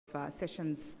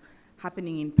sessions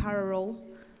happening in parallel.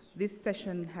 This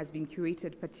session has been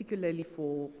curated particularly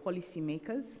for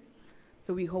policymakers,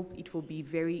 so we hope it will be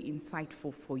very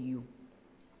insightful for you.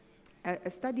 A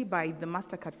study by the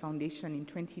Mastercard Foundation in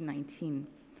 2019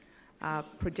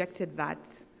 projected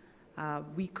that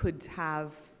we could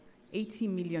have 80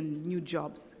 million new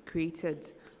jobs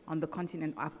created on the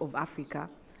continent of Africa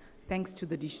thanks to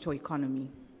the digital economy.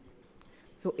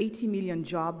 So 80 million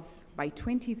jobs by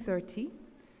 2030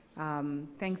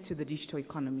 thanks to the digital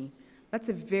economy. That's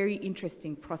a very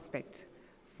interesting prospect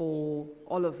for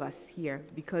all of us here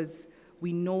because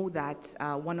we know that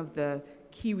one of the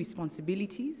key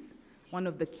responsibilities, one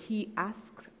of the key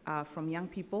asks from young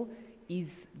people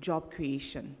is job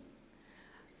creation.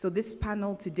 So this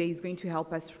panel today is going to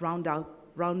help us round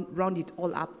it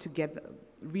all up together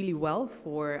really well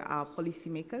for our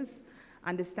policymakers,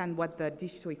 understand what the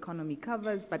digital economy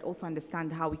covers, but also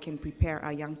understand how we can prepare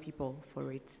our young people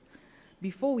for it.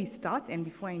 Before we start, and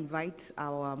before I invite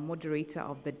our moderator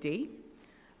of the day,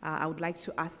 I would like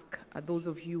to ask those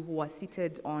of you who are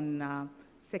seated on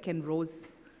second rows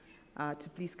to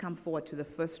please come forward to the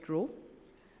first row,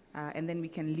 and then we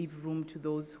can leave room to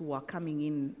those who are coming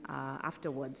in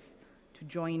afterwards to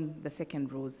join the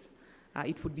second rows.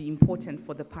 It would be important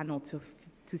for the panel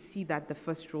to see that the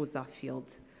first rows are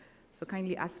filled. So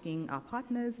kindly asking our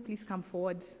partners, please come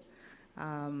forward.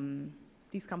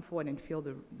 Please come forward and fill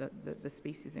the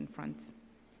spaces in front.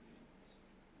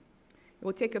 It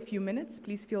will take a few minutes.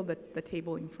 Please fill the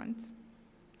table in front.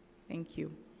 Thank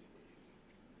you.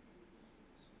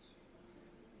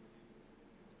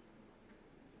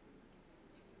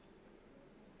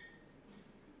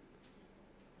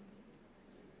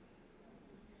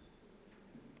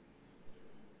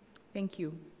 Thank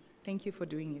you. Thank you for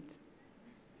doing it.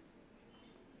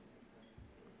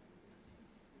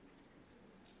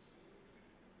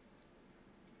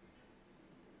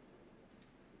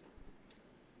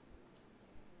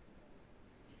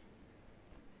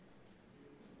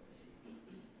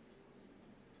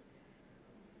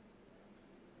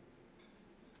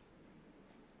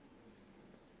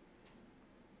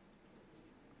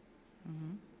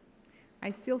 I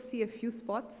still see a few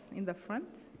spots in the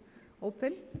front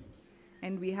open,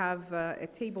 and we have a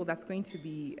table that's going to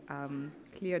be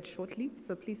cleared shortly,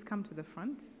 so please come to the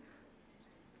front.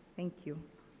 Thank you.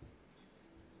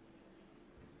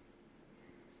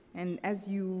 And as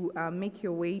you make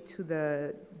your way to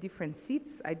the different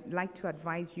seats, I'd like to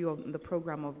advise you on the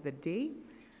program of the day.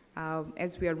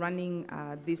 As we are running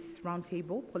this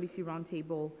roundtable, policy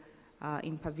roundtable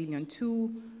in Pavilion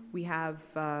 2, we have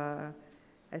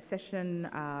a session,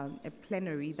 a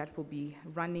plenary that will be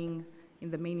running in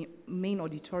the main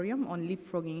auditorium on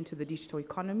leapfrogging into the digital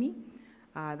economy.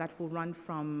 That will run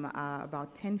from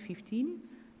about 10:15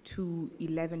 to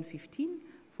 11:15,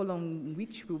 following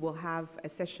which we will have a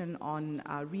session on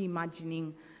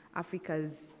reimagining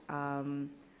Africa's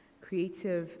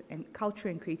creative and culture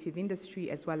and creative industry,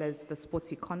 as well as the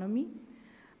sports economy.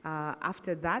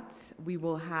 After that, we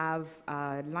will have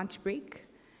a lunch break,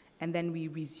 and then we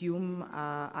resume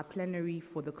our plenary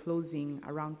for the closing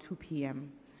around 2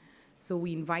 p.m. So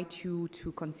we invite you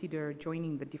to consider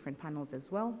joining the different panels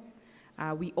as well.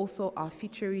 We also are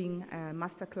featuring a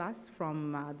masterclass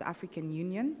from the African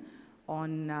Union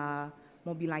on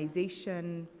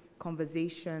mobilization,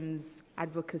 conversations,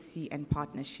 advocacy, and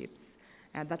partnerships.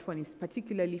 That one is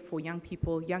particularly for young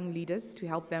people, young leaders, to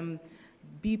help them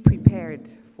be prepared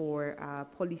for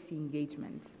policy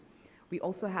engagement. We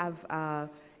also have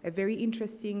a very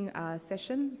interesting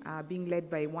session being led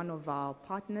by one of our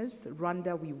partners,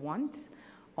 Rwanda We Want,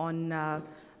 on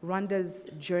Rwanda's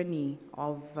journey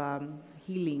of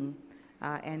healing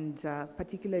and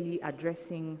particularly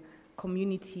addressing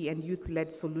community and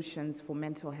youth-led solutions for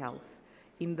mental health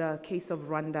in the case of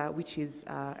Rwanda, which is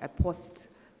a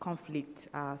post-conflict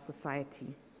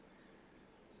society.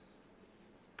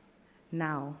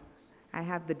 Now, I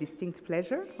have the distinct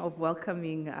pleasure of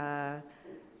welcoming a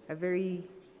very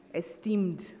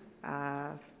esteemed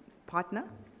partner,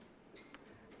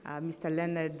 Mr.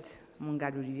 Leonard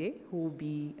Mungarurire, who will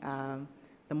be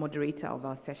the moderator of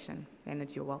our session.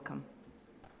 Leonard, you're welcome.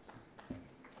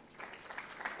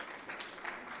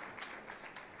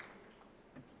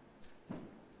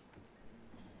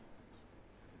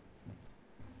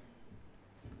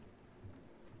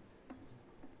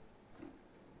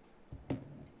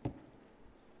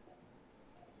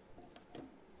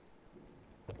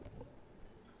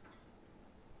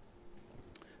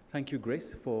 Thank you,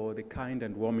 Grace, for the kind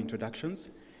and warm introductions.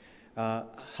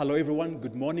 Hello, everyone.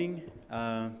 Good morning.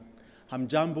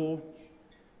 Hamjambo.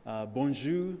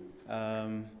 Bonjour.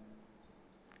 I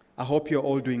hope you're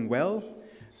all doing well.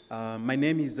 My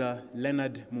name is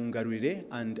Leonard Mungarire,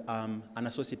 and I'm an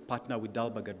associate partner with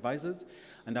Dalberg Advisors,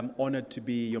 and I'm honored to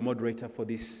be your moderator for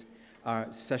this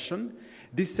session.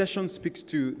 This session speaks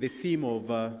to the theme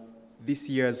of this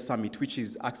year's summit, which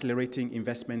is accelerating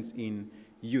investments in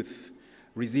youth,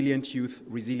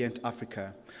 resilient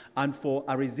Africa. And for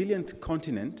a resilient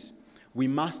continent, we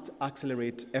must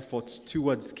accelerate efforts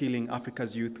towards skilling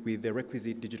Africa's youth with the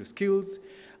requisite digital skills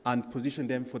and position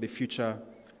them for the future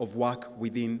of work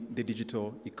within the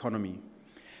digital economy.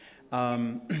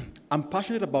 I'm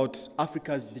passionate about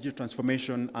Africa's digital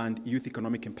transformation and youth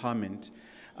economic empowerment.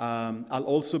 I'll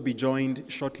also be joined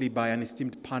shortly by an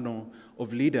esteemed panel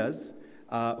of leaders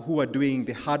who are doing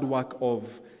the hard work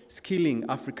of skilling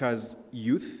Africa's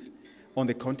youth on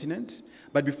the continent.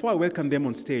 But before I welcome them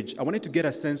on stage, I wanted to get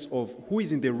a sense of who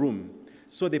is in the room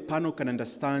so the panel can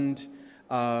understand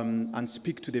and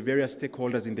speak to the various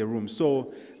stakeholders in the room.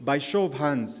 So by show of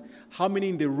hands, how many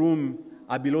in the room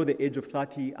are below the age of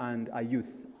 30 and are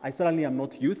youth? I certainly am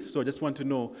not youth, so I just want to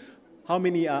know how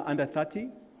many are under 30?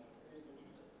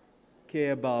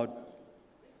 Okay,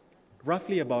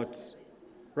 roughly about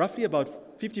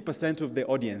 50% of the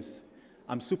audience.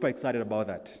 I'm super excited about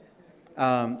that.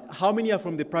 How many are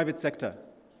from the private sector?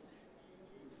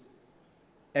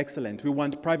 Excellent. We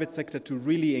want private sector to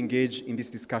really engage in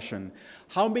this discussion.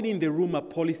 How many in the room are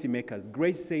policymakers?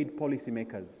 Grace said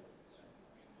policymakers.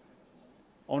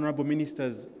 Honorable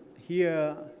ministers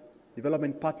here,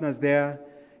 development partners there.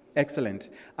 Excellent.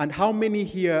 And how many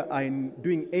here are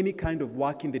doing any kind of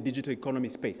work in the digital economy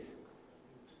space?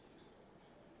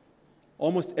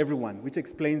 Almost everyone, which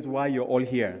explains why you're all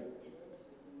here.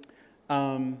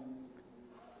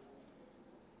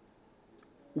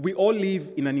 We all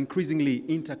live in an increasingly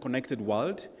interconnected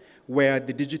world where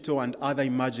the digital and other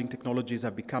emerging technologies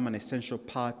have become an essential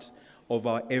part of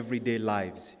our everyday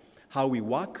lives. How we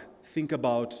work, think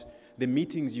about the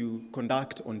meetings you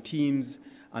conduct on Teams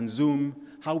and Zoom,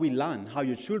 how we learn, how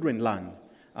your children learn,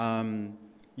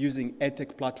 using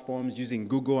edtech platforms, using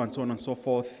Google and so on and so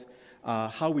forth,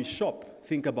 how we shop,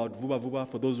 think about Vuba Vuba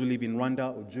for those who live in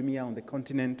Rwanda or Jumia on the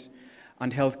continent,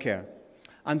 and healthcare.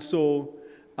 And so,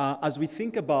 as we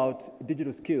think about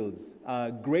digital skills,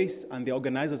 Grace and the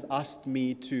organizers asked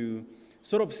me to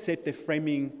sort of set the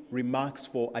framing remarks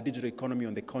for a digital economy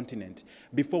on the continent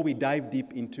before we dive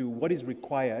deep into what is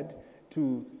required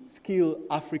to skill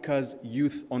Africa's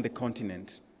youth on the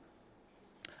continent.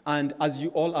 And as you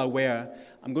all are aware,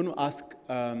 I'm going to ask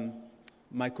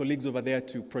my colleagues over there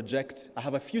to project. I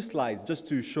have a few slides just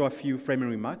to show a few framing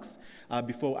remarks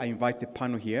before I invite the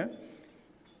panel here.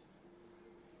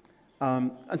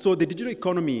 And so the digital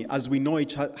economy, as we know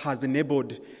it, has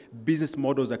enabled business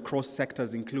models across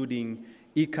sectors, including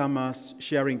e-commerce,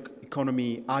 sharing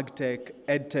economy, agtech,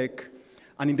 edtech.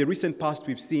 And in the recent past,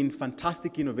 we've seen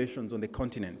fantastic innovations on the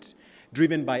continent,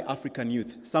 driven by African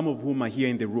youth, some of whom are here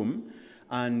in the room.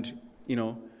 And,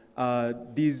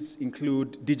 these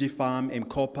include DigiFarm,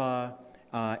 M-Copper,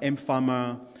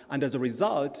 M-Farmer. And as a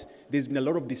result, there's been a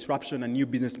lot of disruption and new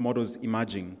business models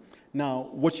emerging. Now,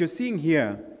 what you're seeing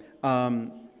here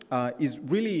is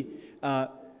really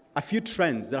a few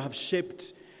trends that have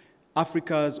shaped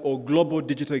Africa's or global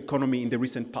digital economy in the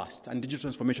recent past and digital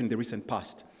transformation in the recent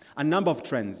past. A number of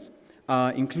trends,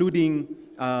 including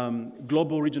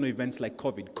global regional events like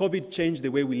COVID. COVID changed the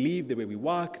way we live, the way we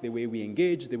work, the way we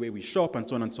engage, the way we shop, and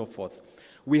so on and so forth.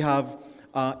 We have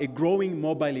a growing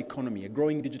mobile economy, a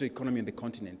growing digital economy on the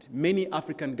continent. Many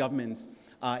African governments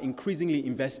are increasingly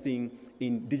investing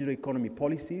in digital economy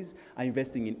policies, are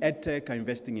investing in edtech, are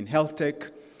investing in health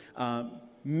tech.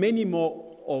 Many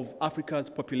more of Africa's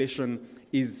population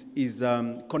is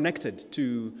connected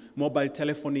to mobile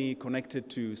telephony, connected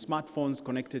to smartphones,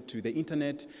 connected to the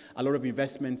internet, a lot of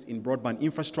investments in broadband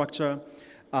infrastructure.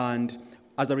 And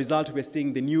as a result, we're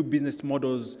seeing the new business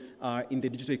models in the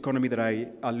digital economy that I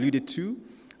alluded to.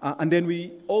 And then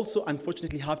we also,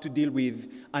 unfortunately, have to deal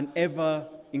with an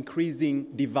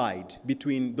ever-increasing divide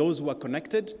between those who are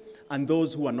connected and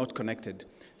those who are not connected.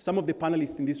 Some of the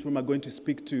panelists in this room are going to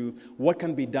speak to what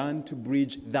can be done to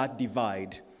bridge that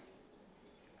divide.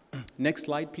 Next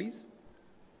slide, please.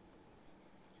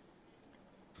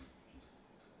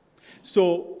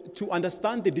 So to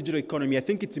understand the digital economy, I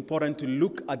think it's important to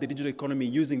look at the digital economy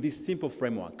using this simple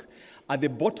framework. At the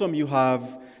bottom, you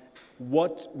have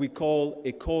what we call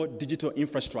a core digital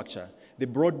infrastructure, the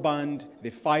broadband, the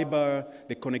fiber,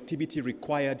 the connectivity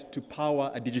required to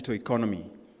power a digital economy.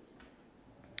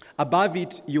 Above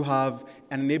it, you have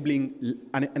an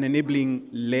enabling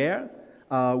layer,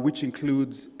 which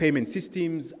includes payment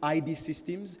systems, ID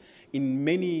systems. In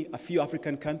a few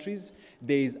African countries,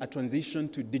 there is a transition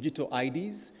to digital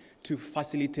IDs to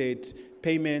facilitate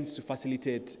payments, to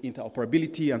facilitate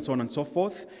interoperability, and so on and so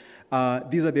forth.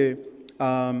 These are the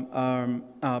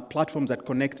platforms that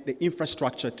connect the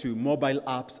infrastructure to mobile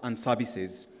apps and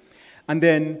services. And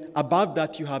then above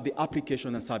that, you have the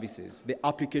applications and services, the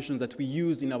applications that we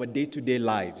use in our day-to-day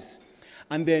lives.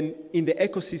 And then in the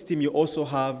ecosystem, you also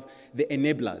have the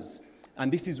enablers.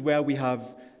 And this is where we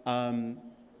have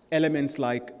elements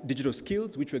like digital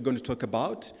skills, which we're going to talk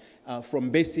about, from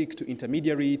basic to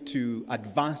intermediary to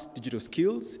advanced digital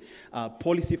skills,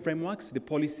 policy frameworks. The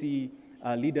policy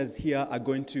leaders here are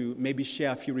going to maybe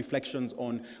share a few reflections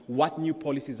on what new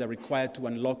policies are required to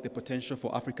unlock the potential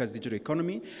for Africa's digital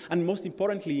economy, and most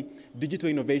importantly, digital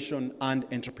innovation and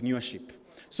entrepreneurship.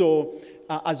 So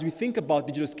as we think about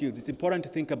digital skills, it's important to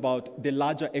think about the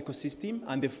larger ecosystem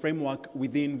and the framework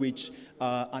within which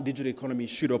our digital economy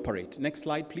should operate. Next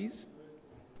slide, please.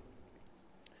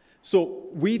 So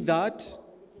with that,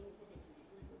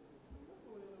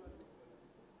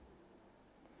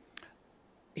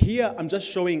 here I'm just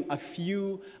showing a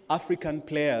few African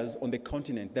players on the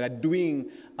continent that are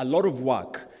doing a lot of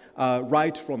work,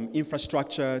 right from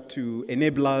infrastructure to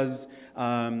enablers,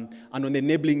 and on the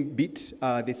enabling bit,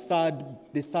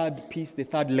 the third piece, the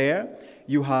third layer,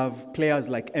 you have players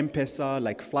like M-Pesa,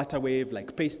 like Flutterwave,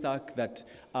 like Paystack that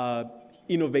are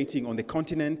innovating on the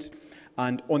continent.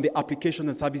 And on the application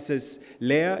and services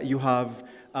layer, you have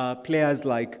players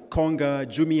like Konga,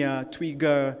 Jumia,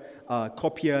 Twiga,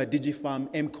 Copier, Digifarm,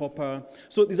 M-Copper.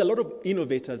 So there's a lot of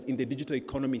innovators in the digital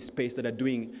economy space that are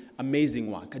doing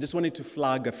amazing work. I just wanted to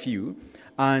flag a few.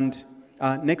 And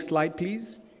next slide,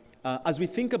 please. As we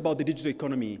think about the digital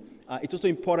economy, it's also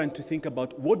important to think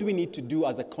about what do we need to do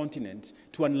as a continent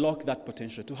to unlock that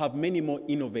potential, to have many more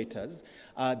innovators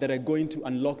that are going to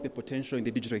unlock the potential in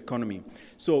the digital economy.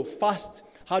 So first,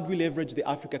 how do we leverage the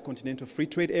Africa Continental Free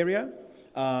Trade Area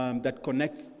that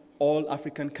connects all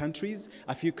African countries?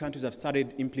 A few countries have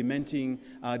started implementing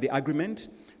the agreement.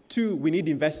 Two, we need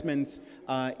investments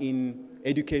in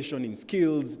education, in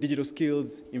skills, digital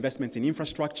skills, investments in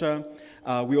infrastructure.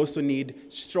 We also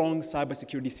need strong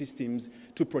cybersecurity systems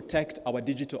to protect our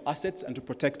digital assets and to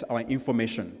protect our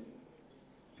information.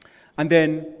 And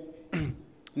then,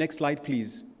 next slide,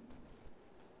 please.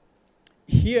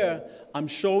 Here, I'm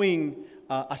showing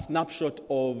a snapshot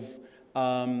of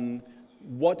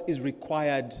what is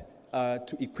required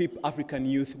to equip African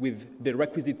youth with the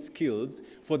requisite skills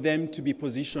for them to be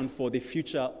positioned for the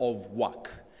future of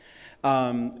work.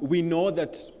 We know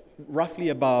that roughly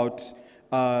about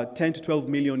 10 to 12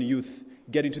 million youth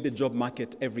get into the job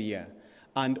market every year,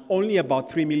 and only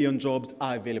about 3 million jobs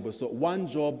are available. So one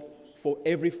job for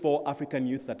every 4 African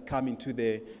youth that come into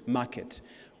the market.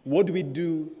 What do we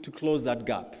do to close that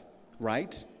gap,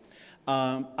 right?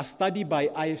 A study by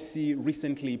IFC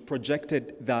recently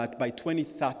projected that by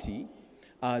 2030,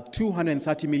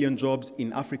 230 million jobs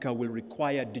in Africa will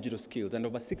require digital skills, and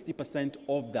over 60%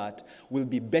 of that will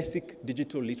be basic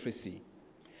digital literacy.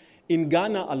 In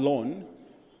Ghana alone,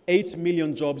 8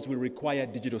 million jobs will require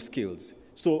digital skills.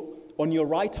 So on your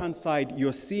right-hand side,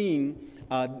 you're seeing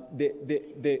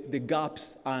the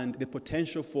gaps and the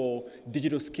potential for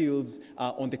digital skills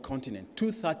on the continent.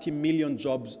 230 million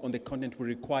jobs on the continent will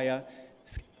require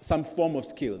some form of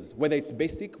skills, whether it's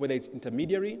basic, whether it's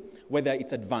intermediary, whether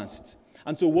it's advanced.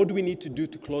 And so what do we need to do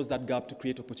to close that gap to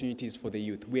create opportunities for the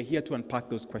youth? We're here to unpack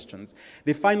those questions.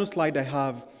 The final slide I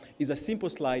have is a simple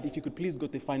slide. If you could please go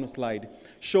to the final slide,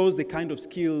 shows the kind of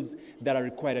skills that are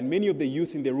required. And many of the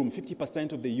youth in the room,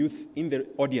 50% of the youth in the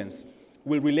audience,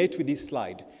 will relate with this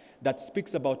slide that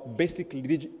speaks about basic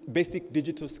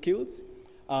digital skills.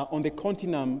 On the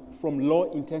continuum from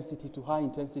low intensity to high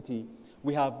intensity,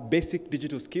 we have basic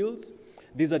digital skills.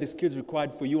 These are the skills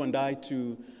required for you and I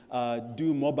to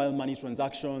do mobile money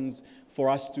transactions, for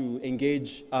us to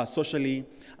engage socially.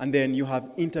 And then you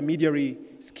have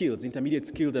intermediate skills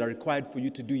that are required for you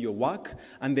to do your work,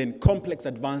 and then complex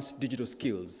advanced digital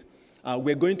skills.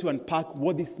 We're going to unpack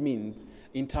what this means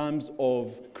in terms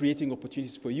of creating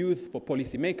opportunities for youth, for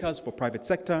policymakers, for private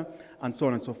sector, and so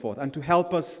on and so forth. And to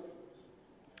help us,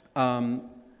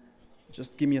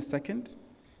 just give me a second.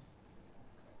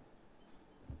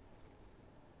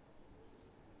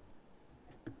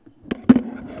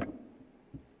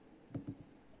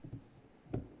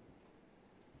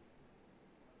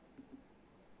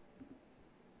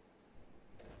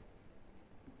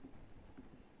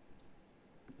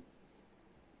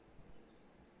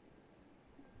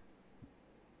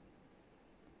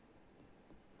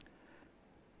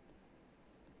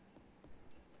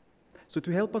 So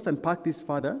to help us unpack this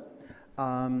further,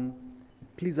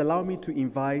 please allow me to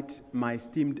invite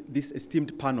this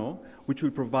esteemed panel. which will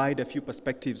provide a few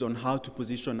perspectives on how to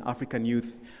position African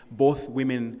youth, both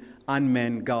women and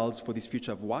men, girls, for this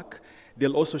future of work.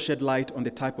 They'll also shed light on the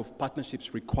type of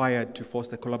partnerships required to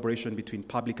foster collaboration between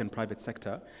public and private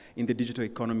sector in the digital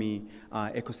economy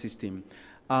ecosystem.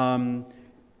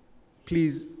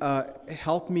 Please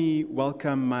help me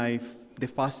welcome the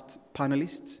first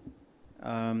panelist.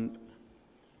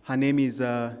 Her name is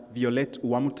Violette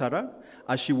Uwamutara.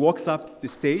 As she walks up the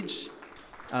stage,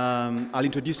 I'll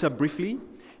introduce her briefly.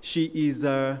 She's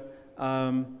a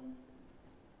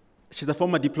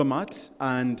former diplomat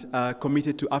and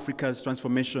committed to Africa's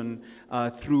transformation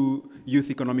through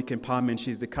youth economic empowerment.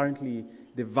 She's currently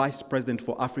the Vice President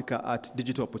for Africa at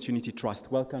Digital Opportunity Trust.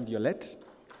 Welcome, Violette.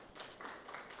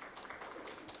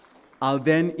 I'll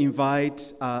then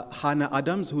invite Hannah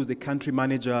Adams, who's the Country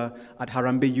Manager at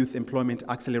Harambee Youth Employment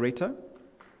Accelerator.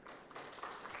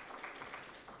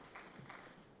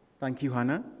 Thank you,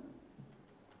 Hannah.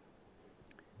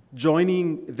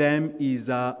 Joining them is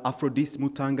Aphrodis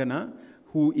Mutangana,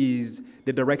 who is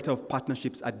the Director of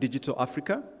Partnerships at Digital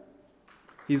Africa.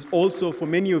 He's also, for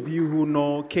many of you who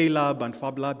know K-Lab and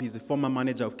Fab Lab, he's the former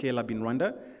manager of K-Lab in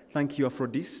Rwanda. Thank you,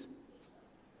 Aphrodis.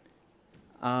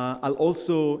 I'll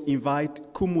also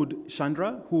invite Kumud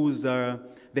Chandra, who's the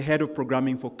Head of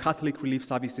Programming for Catholic Relief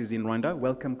Services in Rwanda.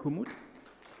 Welcome, Kumud.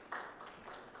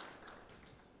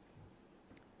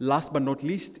 Last but not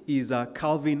least is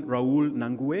Calvin Raoul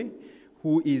Nangue,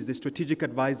 who is the Strategic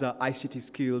Advisor ICT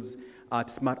Skills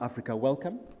at Smart Africa.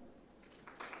 Welcome.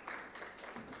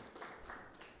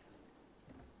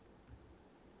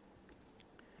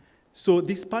 So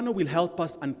this panel will help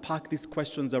us unpack these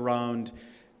questions around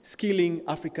skilling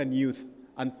African youth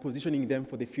and positioning them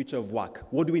for the future of work.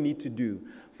 What do we need to do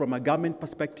from a government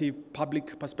perspective,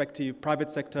 public perspective,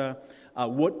 private sector?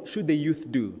 What should the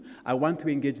youth do? I want to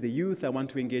engage the youth. I want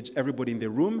to engage everybody in the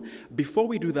room. Before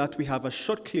we do that, we have a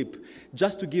short clip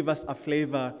just to give us a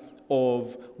flavor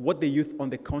of what the youth on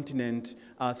the continent,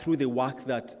 through the work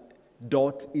that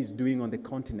DOT is doing on the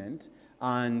continent.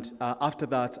 And after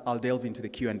that, I'll delve into the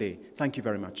Q&A. Thank you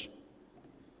very much.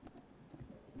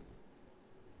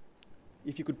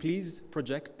 If you could please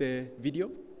project the video.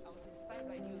 I was inspired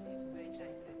by DOT to venture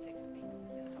into the tech space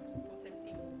and have supported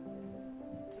female businesses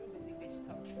through building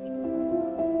digital training.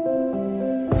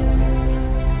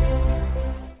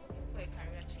 For a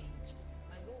career change,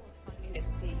 my goal was finding a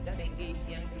space that engaged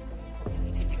young people in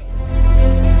community development.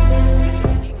 I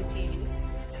joined DOT Youth,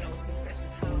 and I was impressed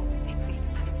with how they create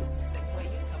an ecosystem where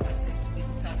youth have access to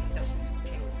digital leadership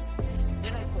skills.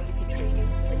 Then I quality training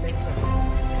and mentoring.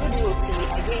 Through DOT,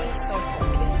 I gained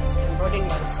self-confidence and broadened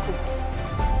my scope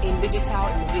in digital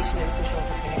innovation and social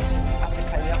entrepreneurship as a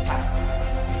career path.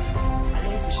 I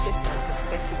learned to shift my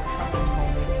perspective on problem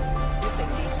solving, youth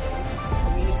engagement,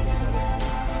 community development,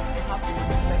 and how to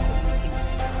reflect communities.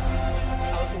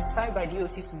 I was inspired by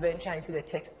DOT to venture into the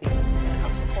tech space and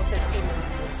have supported female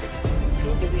businesses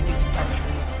through building digital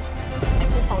training. I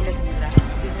co-founded Lula,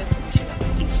 Business Solution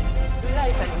Application. Lula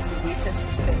is an integrated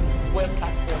system, web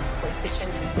platform for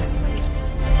efficient business management.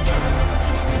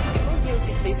 Because DOT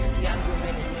places young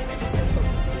women and men at the center of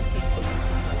inclusive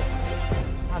community development,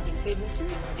 I have been able to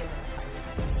reimagine my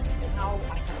career and how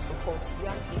I can support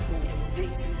young people in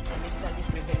innovative and digitally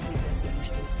driven business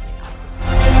solutions in Africa.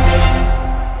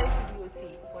 Thank you, DOT,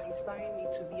 for inspiring me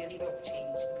to be a leader of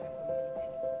change in my community.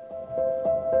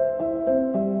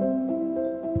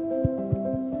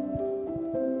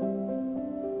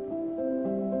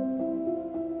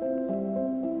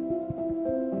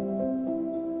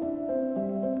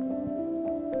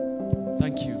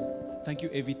 Thank you,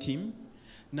 AV team.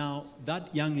 Now,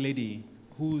 that young lady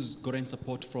who's gotten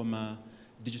support from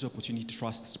Digital Opportunity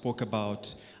Trust spoke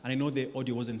about, and I know the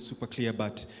audio wasn't super clear,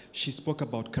 but she spoke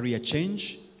about career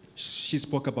change. She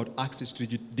spoke about access to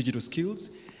digital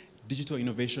skills, digital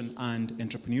innovation and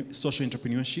social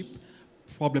entrepreneurship,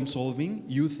 problem solving,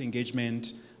 youth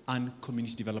engagement, and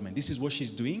community development. This is what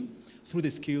she's doing through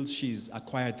the skills she's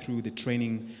acquired through the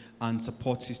training and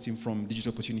support system from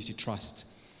Digital Opportunity Trust.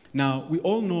 Now, we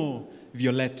all know,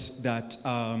 Violette, that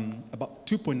about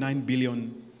 2.9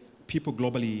 billion people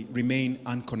globally remain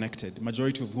unconnected,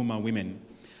 majority of whom are women.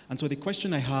 And so the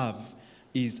question I have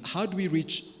is, how do we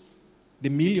reach the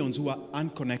millions who are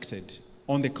unconnected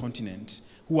on the continent,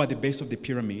 who are the base of the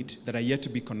pyramid, that are yet to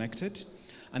be connected?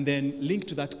 And then linked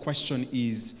to that question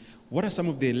is, what are some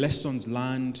of the lessons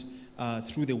learned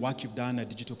through the work you've done at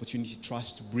Digital Opportunity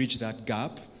Trust to bridge that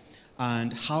gap?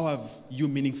 And how have you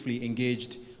meaningfully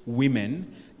engaged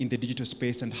women in the digital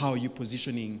space, and how are you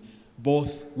positioning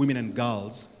both women and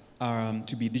girls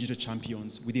to be digital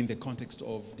champions within the context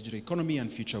of digital economy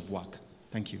and future of work?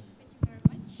 Thank you. Thank you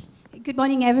very much. Good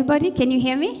morning, everybody. Can you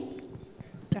hear me?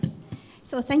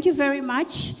 So thank you very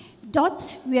much.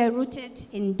 DOT, we are rooted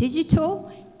in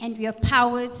digital, and we are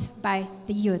powered by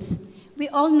the youth. We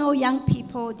all know young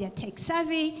people, they're tech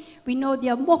savvy. We know they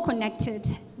are more connected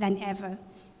than ever.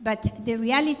 But the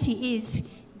reality is,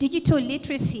 digital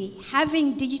literacy,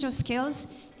 having digital skills,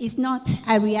 is not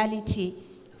a reality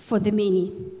for the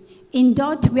many. In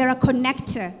DOT, we are a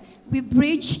connector. We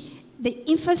bridge the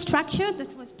infrastructure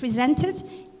that was presented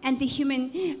and the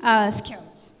human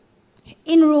skills.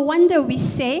 In Rwanda, we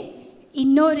say,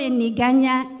 Inore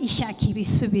niganya ishaki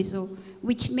bisubizo,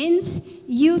 which means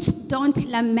youth don't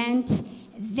lament,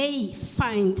 they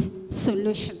find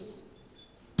solutions.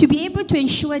 To be able to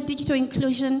ensure digital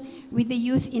inclusion with the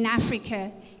youth in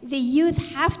Africa, the youth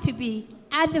have to be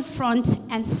at the front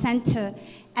and center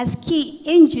as key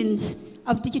engines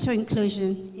of digital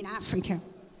inclusion in Africa.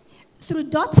 Through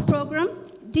DOT's program,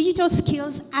 Digital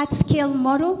Skills at Scale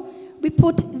model, we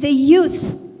put the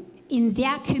youth in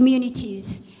their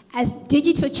communities as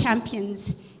digital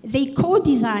champions. They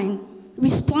co-design,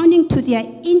 responding to their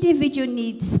individual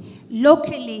needs,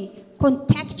 locally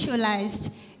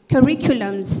contextualized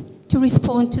curriculums to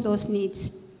respond to those needs.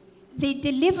 They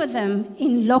deliver them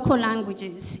in local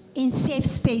languages, in safe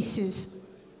spaces,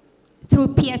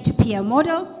 through peer-to-peer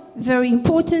model, very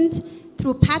important,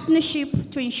 through partnership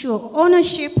to ensure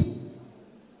ownership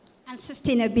and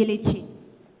sustainability.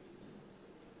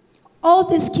 All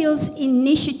the skills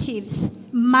initiatives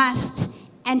must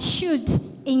and should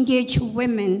engage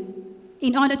women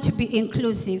in order to be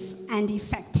inclusive and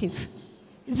effective.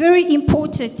 Very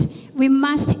important, we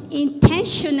must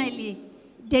intentionally,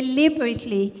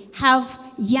 deliberately have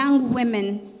young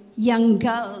women, young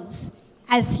girls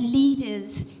as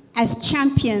leaders, as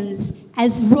champions,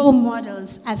 as role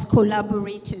models, as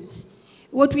collaborators.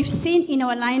 What we've seen in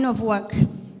our line of work,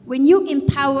 when you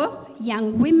empower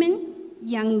young women,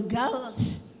 young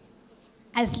girls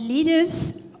as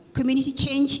leaders, community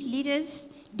change leaders,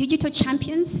 digital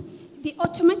champions, they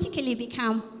automatically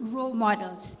become role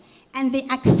models and they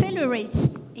accelerate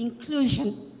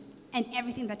inclusion and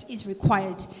everything that is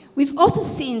required. We've also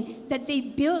seen that they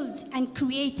build and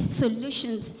create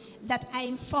solutions that are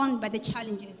informed by the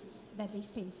challenges that they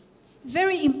face.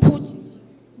 Very important,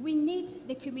 we need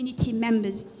the community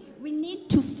members. We need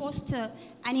to foster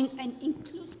an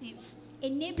inclusive,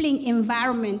 enabling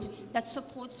environment that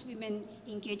supports women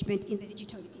engagement in the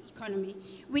digital economy.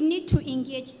 We need to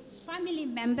engage family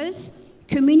members,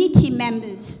 community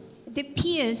members, the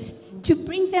peers, to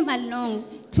bring them along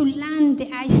to learn the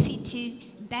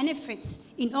ICT benefits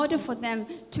in order for them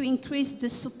to increase the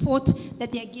support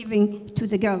that they're giving to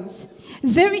the girls.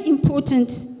 Very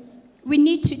important, we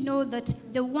need to know that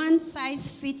the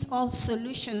one-size-fits-all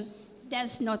solution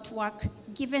does not work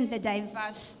given the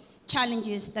diverse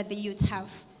challenges that the youth have.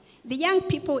 The young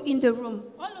people in the room,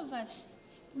 all of us,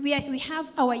 we have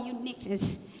our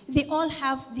uniqueness. They all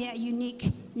have their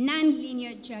unique,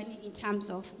 non-linear journey in terms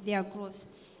of their growth.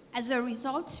 As a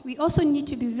result, we also need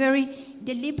to be very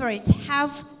deliberate,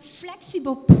 have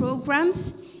flexible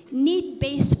programs,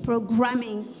 need-based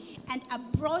programming, and a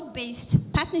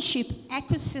broad-based partnership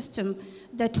ecosystem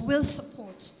that will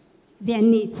support their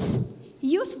needs.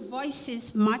 Youth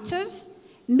voices matters,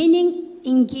 meaning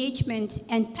engagement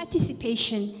and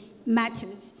participation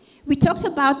matters. We talked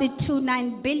about the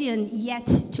 2.9 billion yet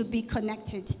to be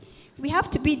connected. We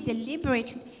have to be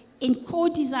deliberate in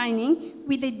co-designing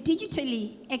with the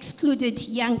digitally excluded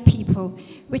young people.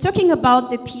 We're talking about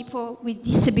the people with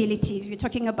disabilities. We're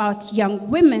talking about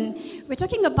young women. We're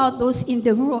talking about those in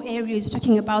the rural areas. We're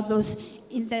talking about those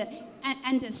in the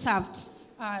underserved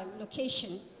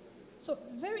location. So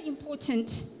very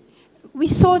important. We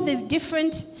saw the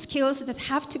different skills that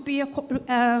have to be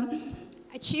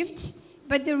achieved,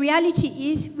 but the reality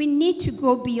is we need to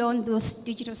go beyond those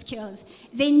digital skills.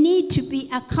 They need to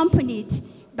be accompanied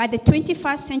by the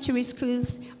 21st century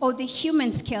skills or the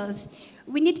human skills.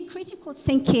 We need critical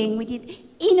thinking, we need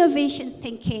innovation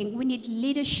thinking, we need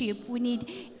leadership, we need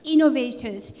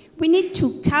innovators. We need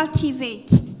to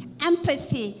cultivate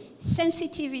empathy,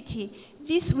 sensitivity.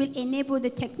 This will enable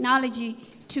the technology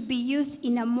to be used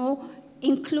in a more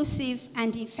inclusive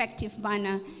and effective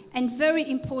manner. And very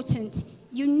important,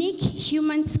 unique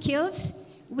human skills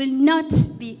will not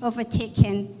be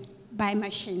overtaken by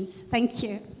machines. Thank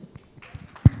you.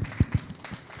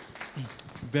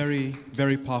 Very,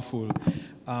 very powerful.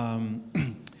 And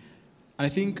I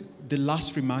think the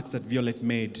last remarks that Violet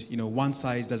made, one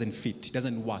size doesn't fit, it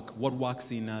doesn't work. What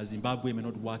works in Zimbabwe may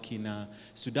not work in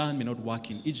Sudan, may not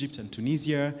work in Egypt and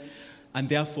Tunisia, and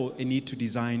therefore a need to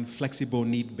design flexible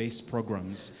need-based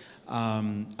programs.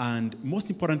 And most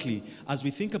importantly, as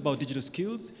we think about digital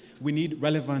skills, we need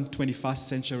relevant 21st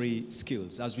century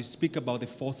skills. As we speak about the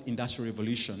fourth industrial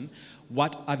revolution,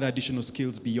 what other additional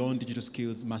skills beyond digital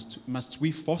skills must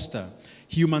we foster?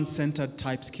 Human-centered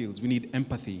type skills. We need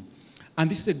empathy. And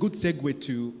this is a good segue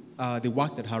to the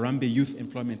work that Harambee Youth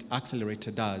Employment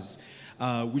Accelerator does,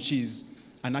 which is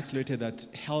an accelerator that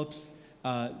helps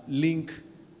link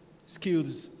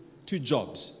skills to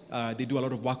jobs. They do a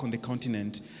lot of work on the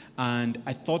continent. And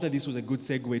I thought that this was a good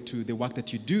segue to the work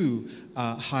that you do,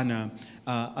 Hannah,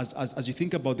 as you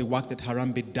think about the work that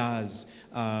Harambee does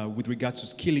with regards to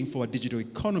skilling for a digital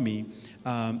economy.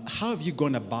 How have you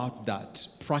gone about that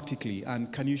practically?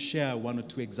 And can you share one or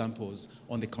two examples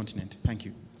on the continent? Thank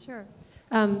you. Sure.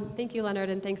 Thank you, Leonard,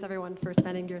 and thanks everyone for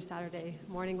spending your Saturday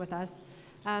morning with us.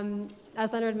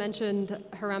 As Leonard mentioned,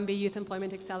 Harambee Youth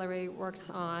Employment Accelerator works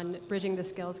on bridging the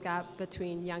skills gap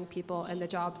between young people and the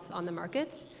jobs on the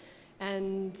market.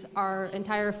 And our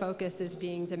entire focus is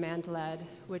being demand-led,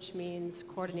 which means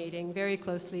coordinating very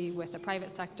closely with the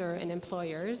private sector and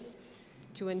employers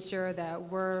to ensure that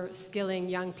we're skilling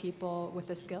young people with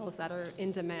the skills that are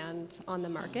in demand on the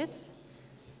market.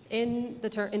 In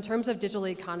terms of digital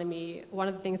economy, one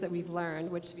of the things that we've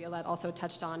learned, which Violette also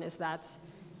touched on, is that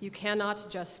you cannot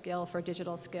just skill for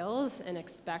digital skills and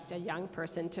expect a young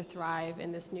person to thrive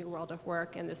in this new world of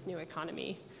work and this new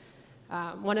economy.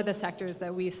 One of the sectors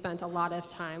that we've spent a lot of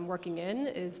time working in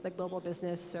is the global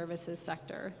business services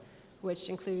sector, which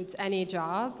includes any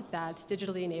job that's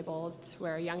digitally enabled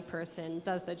where a young person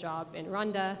does the job in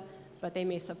Rwanda, but they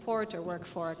may support or work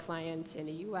for a client in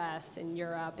the US, in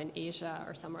Europe, in Asia,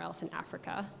 or somewhere else in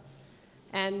Africa.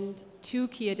 And two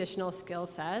key additional skill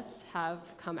sets have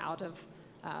come out of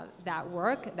that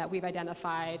work that we've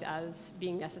identified as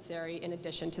being necessary in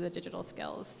addition to the digital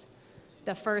skills.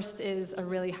 The first is a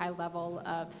really high level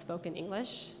of spoken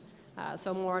English.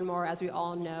 So more and more, as we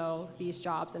all know, these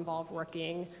jobs involve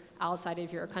working outside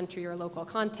of your country or local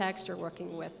context. You're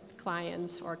working with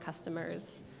clients or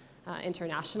customers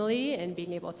internationally, and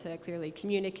being able to clearly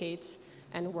communicate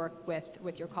and work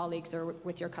with your colleagues or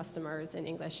with your customers in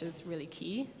English is really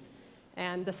key.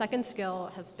 And the second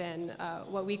skill has been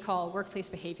what we call workplace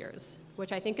behaviors,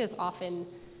 which I think is often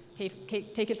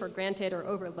taken for granted or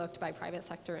overlooked by private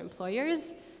sector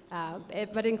employers, but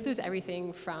it includes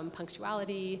everything from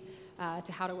punctuality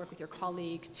to how to work with your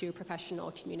colleagues to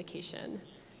professional communication.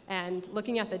 And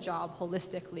looking at the job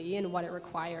holistically and what it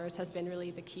requires has been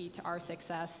really the key to our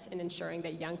success in ensuring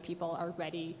that young people are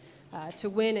ready to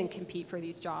win and compete for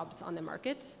these jobs on the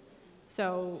market.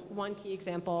 So one key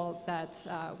example that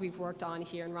we've worked on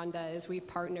here in Rwanda is we've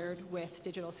partnered with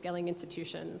digital skilling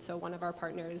institutions. So one of our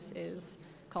partners is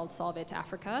called Solve It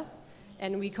Africa.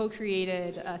 And we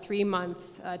co-created a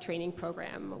 3-month training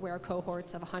program where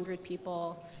cohorts of 100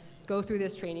 people go through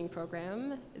this training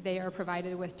program. They are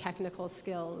provided with technical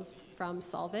skills from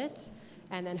Solve It,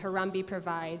 and then Harambee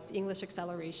provides English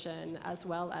acceleration as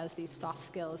well as these soft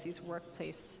skills, these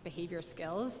workplace behavior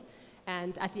skills.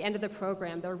 And at the end of the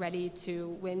program, they're ready to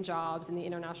win jobs in the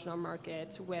international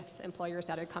market with employers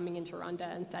that are coming into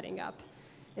Rwanda and setting up.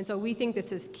 And so we think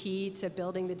this is key to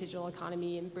building the digital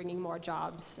economy and bringing more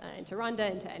jobs into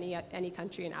Rwanda, into any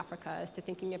country in Africa, is to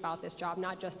thinking about this job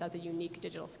not just as a unique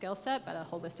digital skill set, but a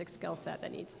holistic skill set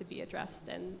that needs to be addressed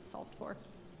and solved for.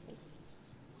 Thanks.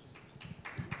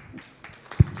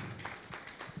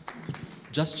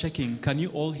 Just checking, can you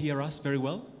all hear us very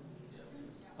well?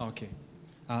 Okay.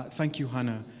 Thank you,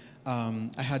 Hannah.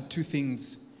 I had two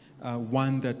things.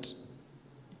 One, that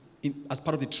as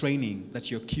part of the training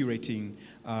that you're curating,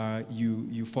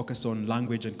 you focus on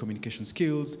language and communication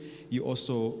skills. You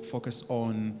also focus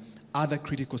on other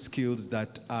critical skills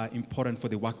that are important for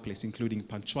the workplace, including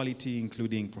punctuality,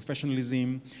 including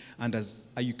professionalism. And as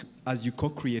you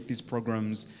co-create these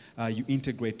programs, you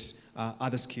integrate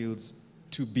other skills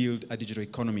to build a digital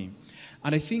economy.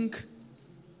 And I think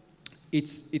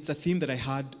it's a theme that I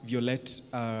had Violette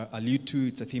allude to.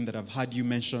 It's a theme that I've had you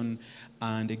mention,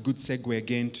 and a good segue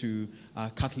again to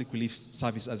Catholic Relief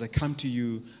Service. As I come to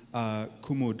you,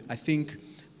 Kumud, I think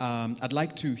I'd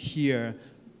like to hear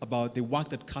about the work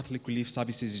that Catholic Relief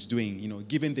Services is doing,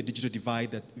 given the digital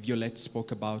divide that Violette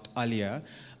spoke about earlier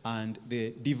and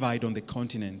the divide on the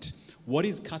continent. What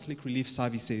is Catholic Relief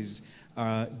Services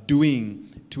doing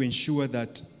to ensure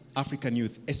that African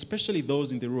youth, especially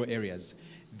those in the rural areas,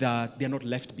 that they're not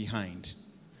left behind?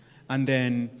 And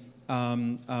then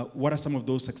what are some of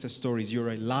those success stories? You're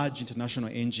a large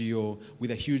international NGO with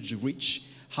a huge reach.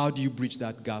 How do you bridge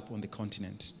that gap on the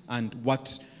continent? And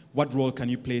what role can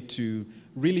you play to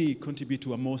really contribute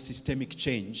to a more systemic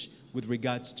change with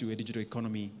regards to a digital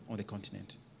economy on the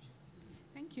continent?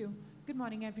 Thank Thank you. Good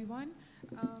morning, everyone.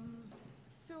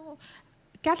 So,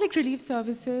 Catholic Relief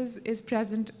Services is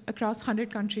present across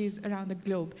 100 countries around the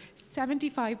globe.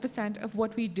 75% of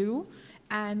what we do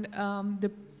and the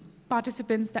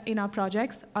participants in our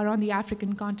projects are on the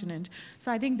African continent.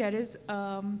 So I think there is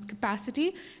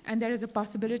capacity and there is a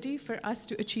possibility for us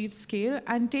to achieve scale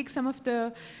and take some of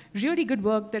the really good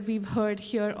work that we've heard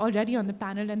here already on the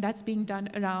panel, and that's being done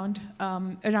around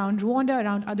Rwanda,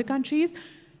 around other countries,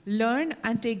 learn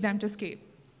and take them to scale.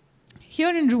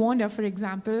 Here in Rwanda, for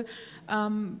example,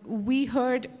 we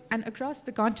heard, and across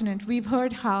the continent, we've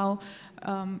heard how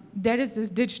there is this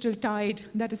digital tide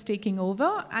that is taking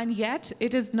over, and yet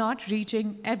it is not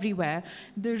reaching everywhere.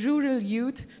 The rural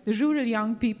youth, the rural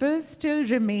young people still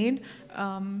remain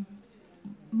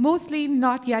mostly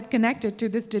not yet connected to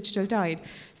this digital tide.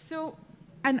 So,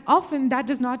 and often that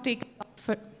does not take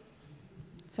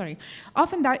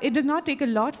it does not take a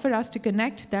lot for us to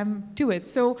connect them to it.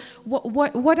 So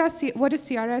what is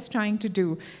CRS trying to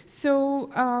do? So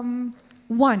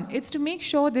one, it's to make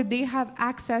sure that they have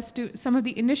access to some of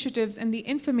the initiatives and the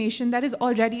information that is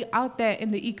already out there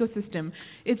in the ecosystem.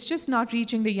 It's just not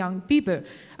reaching the young people.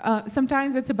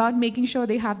 Sometimes it's about making sure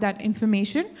they have that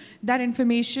information. That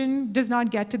information does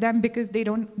not get to them because they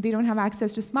don't have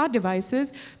access to smart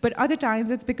devices, but other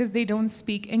times it's because they don't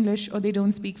speak English or they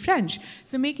don't speak French.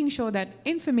 So making sure that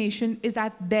information is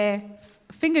at their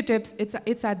fingertips,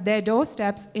 it's at their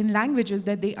doorsteps in languages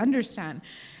that they understand.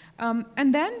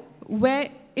 And then where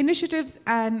initiatives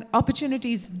and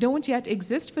opportunities don't yet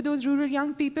exist for those rural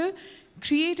young people,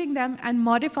 creating them and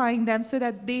modifying them so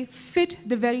that they fit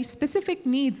the very specific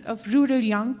needs of rural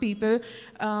young people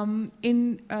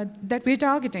that we're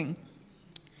targeting.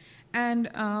 And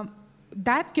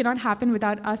that cannot happen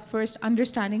without us first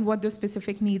understanding what those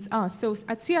specific needs are. So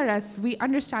at CRS, we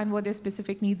understand what their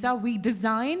specific needs are. We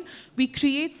design, we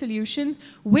create solutions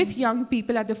with young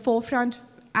people at the forefront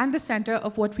and the center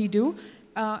of what we do.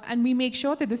 And we make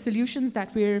sure that the solutions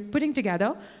that we're putting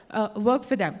together work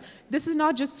for them. This is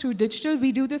not just through digital.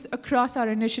 We do this across our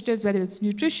initiatives, whether it's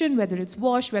nutrition, whether it's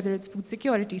WASH, whether it's food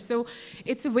security. So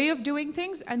it's a way of doing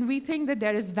things, and we think that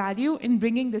there is value in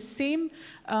bringing the same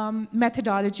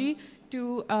methodology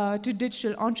to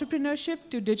digital entrepreneurship,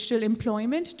 to digital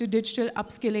employment, to digital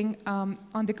upskilling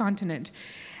on the continent.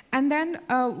 And then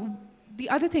the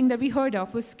other thing that we heard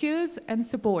of was skills and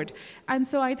support. And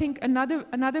so I think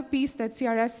another piece that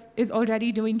CRS is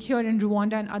already doing here in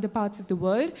Rwanda and other parts of the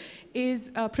world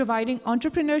is providing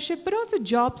entrepreneurship, but also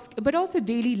jobs, but also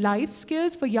daily life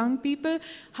skills for young people,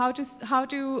 how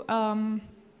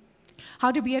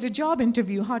to be at a job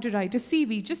interview, how to write a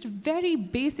CV, just very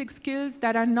basic skills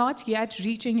that are not yet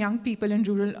reaching young people in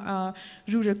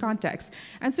rural contexts.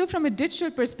 And so from a digital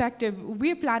perspective,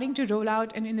 we're planning to roll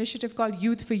out an initiative called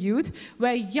Youth for Youth,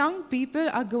 where young people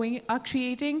are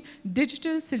creating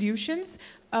digital solutions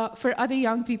for other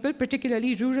young people,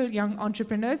 particularly rural young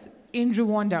entrepreneurs in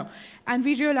Rwanda. And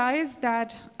we realize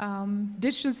that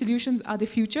digital solutions are the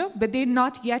future, but they're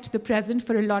not yet the present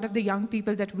for a lot of the young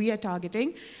people that we are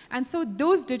targeting. And so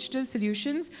those digital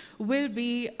solutions will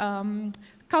be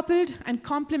coupled and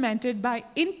complemented by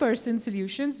in-person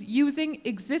solutions using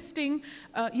existing,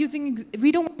 we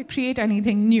don't want to create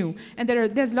anything new. And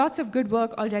there's lots of good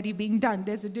work already being done.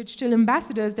 There's a digital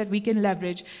ambassadors that we can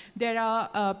leverage. There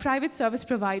are private service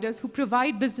providers who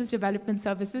provide business development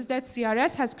services that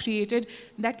CRS has created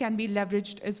that can be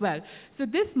leveraged as well. So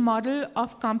this model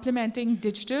of complementing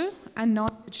digital and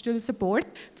non-digital support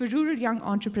for rural young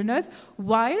entrepreneurs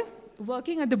while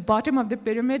working at the bottom of the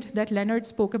pyramid that Leonard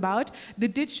spoke about, the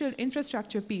digital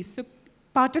infrastructure piece. So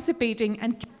participating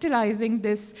and capitalizing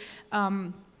this,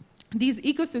 these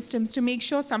ecosystems to make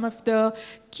sure some of the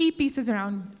key pieces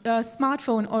around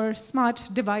smartphone or smart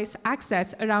device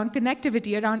access, around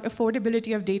connectivity, around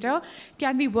affordability of data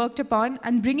can be worked upon,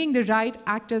 and bringing the right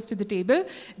actors to the table.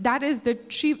 That is the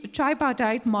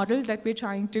tripartite model that we're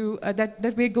trying to,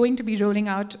 that we're going to be rolling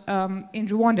out in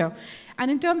Rwanda. And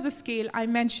in terms of scale, I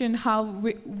mentioned how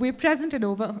we're present in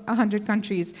over 100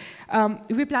 countries.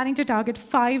 We're planning to target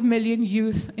 5 million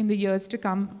youth in the years to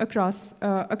come across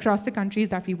the countries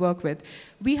that we work with.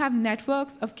 We have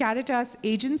networks of Caritas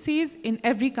agencies in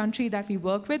every country that we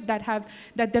work with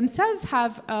that themselves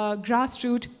have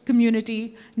grassroots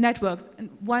community networks, and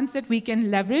ones that we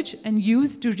can leverage and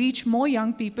use to reach more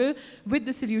young people with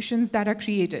the solutions that are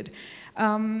created.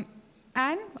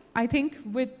 And I think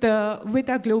with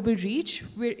our global reach,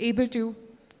 we're able to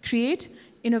create,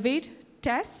 innovate,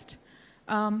 test,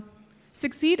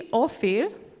 succeed or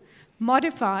fail,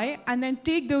 modify, and then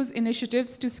take those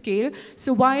initiatives to scale.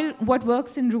 So while what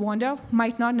works in Rwanda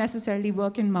might not necessarily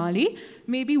work in Mali,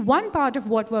 maybe one part of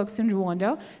what works in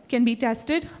Rwanda can be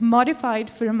tested, modified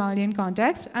for a Malian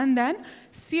context, and then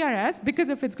CRS, because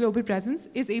of its global presence,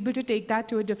 is able to take that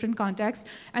to a different context,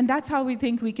 and that's how we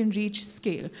think we can reach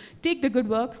scale. Take the good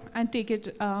work and take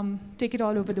it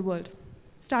all over the world,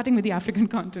 starting with the African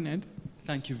continent.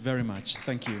 Thank you very much.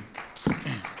 Thank you.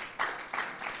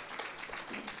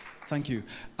 Thank you.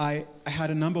 I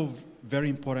had a number of very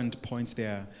important points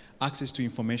there. Access to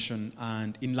information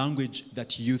and in language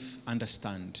that youth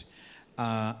understand.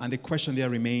 And the question there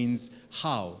remains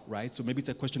how, right? So maybe it's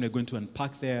a question we're going to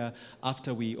unpack there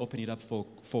after we open it up for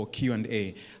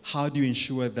Q&A. How do you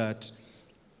ensure that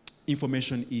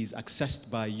information is accessed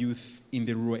by youth in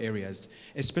the rural areas,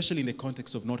 especially in the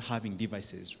context of not having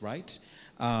devices, right?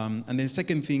 And then the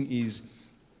second thing is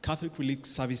Catholic Relief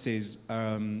Services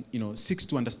seeks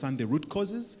to understand the root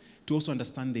causes, to also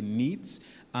understand the needs,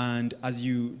 and as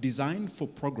you design for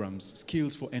programs,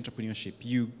 skills for entrepreneurship,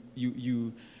 you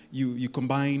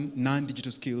combine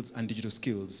non-digital skills and digital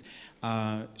skills,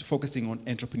 focusing on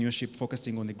entrepreneurship,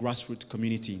 focusing on the grassroots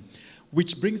community.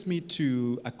 Which brings me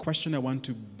to a question I want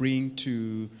to bring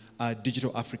to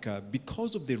Digital Africa.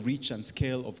 Because of the reach and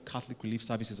scale of Catholic Relief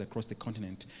Services across the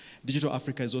continent, Digital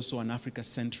Africa is also an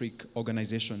Africa-centric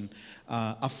organization.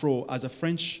 Afro, as a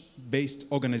French-based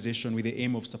organization with the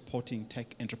aim of supporting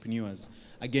tech entrepreneurs,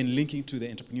 again, linking to the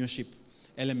entrepreneurship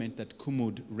element that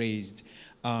Kumud raised,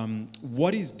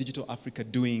 what is Digital Africa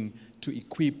doing to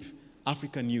equip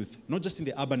African youth, not just in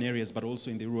the urban areas, but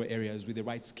also in the rural areas with the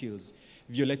right skills?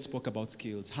 Violette spoke about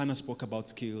skills, Hannah spoke about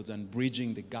skills and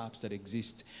bridging the gaps that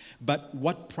exist. But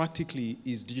what practically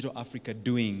is Digital Africa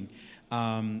doing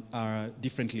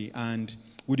differently? And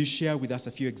would you share with us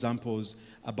a few examples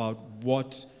about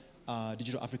what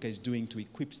Digital Africa is doing to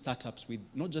equip startups with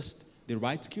not just the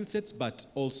right skill sets, but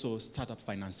also startup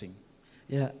financing?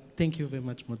 Yeah, thank you very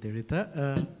much, moderator.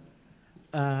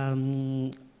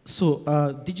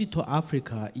 Digital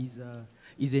Africa is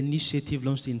an initiative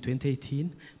launched in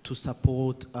 2018 to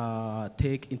support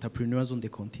tech entrepreneurs on the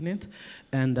continent.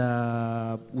 And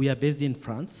we are based in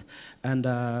France. And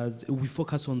we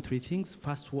focus on three things.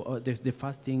 The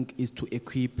first thing is to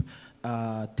equip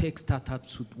tech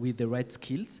startups with the right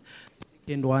skills.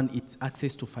 The second one is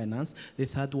access to finance. The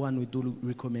third one, we do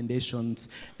recommendations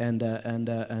and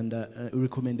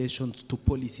recommendations to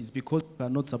policies, because we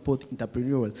cannot support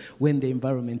entrepreneurs when the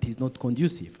environment is not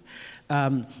conducive.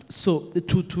 To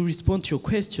respond to your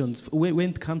questions,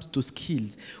 when it comes to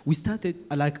skills, we started,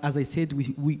 like as I said,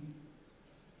 we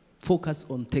focus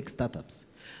on tech startups.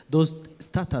 Those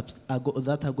startups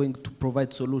that are going to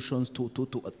provide solutions to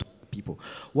people.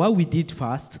 What we did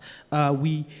first,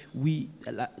 last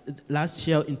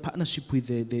year in partnership with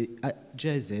the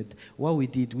GIZ, what we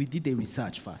did a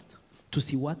research first to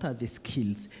see what are the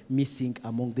skills missing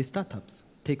among the startups,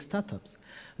 tech startups.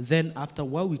 Then after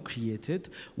what we created,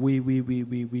 what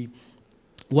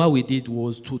we did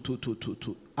was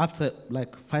to after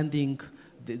like finding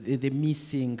the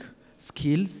missing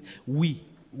skills, we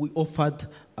offered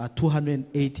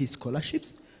 280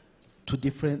 scholarships to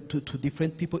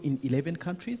different people in 11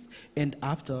 countries, and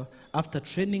after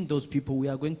training those people, we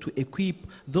are going to equip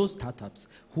those startups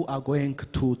who are going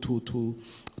to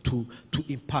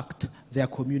impact their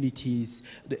communities,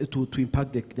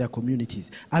 their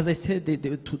communities. As I said,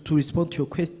 to respond to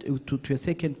your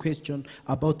second question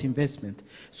about investment,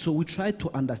 so we try to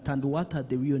understand what are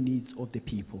the real needs of the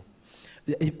people.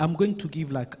 I'm going to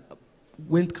give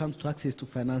when it comes to access to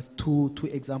finance, two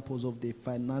examples of the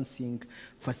financing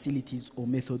facilities or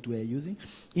method we are using.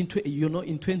 In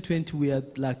 2020, we are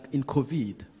in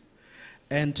COVID,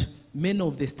 and many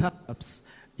of the startups,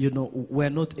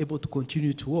 were not able to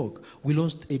continue to work. We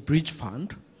launched a bridge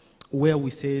fund where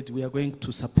we said we are going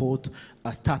to support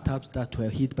startups that were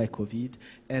hit by COVID,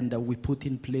 and we put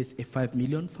in place a 5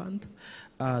 million fund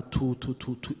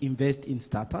to invest in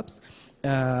startups.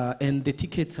 And the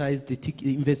ticket size, the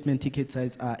investment ticket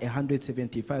size are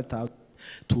 175,000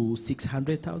 to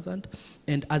 600,000.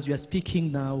 And as we are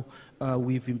speaking now,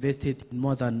 we've invested in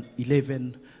more than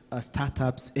 11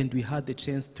 startups, and we had the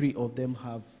chance 3 of them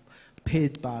have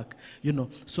paid back.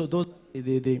 So those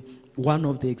are one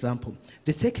of the example.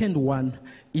 The second one,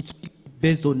 it's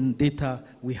based on data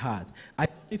we had.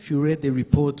 If you read the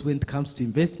report when it comes to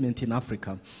investment in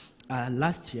Africa,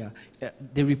 last year,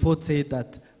 the report said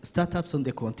that startups on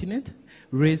the continent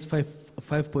raised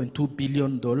 $5.2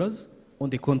 billion on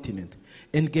the continent.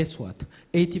 And guess what?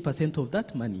 80% of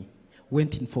that money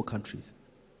went in 4 countries,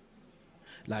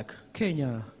 like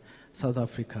Kenya, South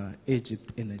Africa,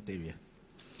 Egypt, and Nigeria.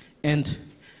 And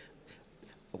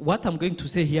what I'm going to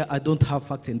say here, I don't have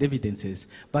facts and evidences,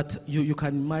 but you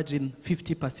can imagine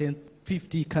 50%,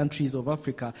 50 countries of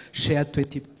Africa share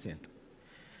 20%.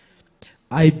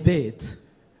 I bet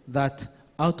that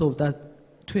out of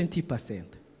that 20%,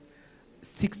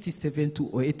 67 to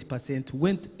or 80%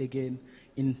 went again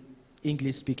in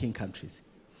English-speaking countries.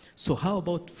 So how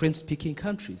about French-speaking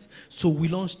countries? So we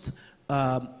launched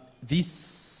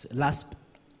last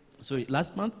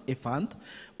month a fund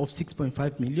of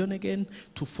 6.5 million again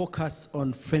to focus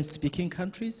on French-speaking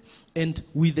countries and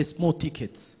with the small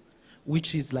tickets,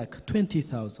 which is like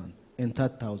 20,000 and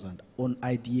 30,000 on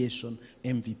ideation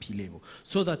MVP level,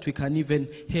 so that we can even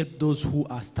help those who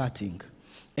are starting.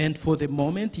 And for the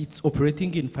moment, it's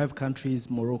operating in 5 countries: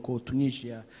 Morocco,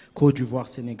 Tunisia, Côte d'Ivoire,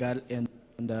 Senegal, and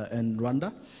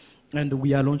Rwanda. And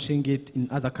we are launching it in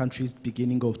other countries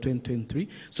beginning of 2023.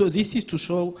 So this is to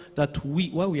show that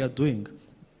what we are doing,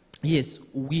 yes,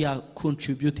 we are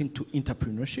contributing to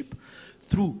entrepreneurship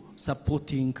through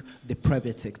supporting the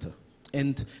private sector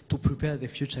and to prepare the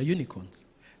future unicorns.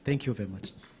 Thank you very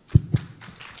much.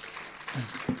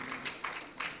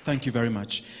 Thank you very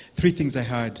much. 3 things I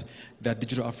heard that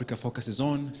Digital Africa focuses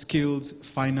on: skills,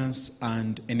 finance,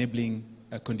 and enabling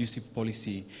a conducive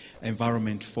policy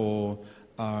environment for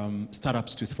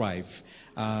startups to thrive.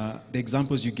 The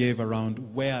examples you gave around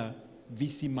where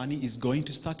VC money is going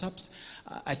to startups,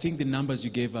 I think the numbers you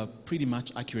gave are pretty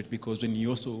much accurate, because when you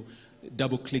also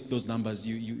double-click those numbers,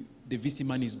 the VC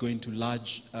money is going to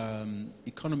large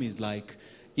economies like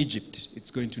Egypt,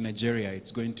 it's going to Nigeria, it's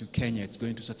going to Kenya, it's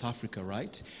going to South Africa,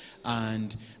 right?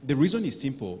 And the reason is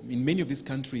simple. In many of these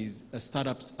countries,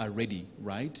 startups are ready,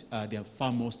 right? They are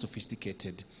far more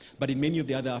sophisticated. But in many of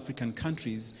the other African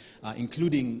countries,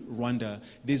 including Rwanda,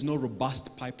 there's no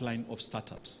robust pipeline of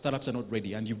startups. Startups are not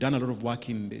ready. And you've done a lot of work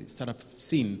in the startup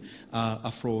scene,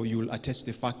 Afro. You'll attest to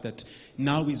the fact that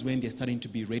now is when they're starting to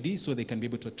be ready, so they can be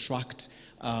able to attract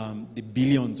the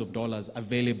billions of dollars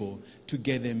available to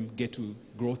get to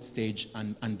growth stage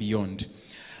and beyond.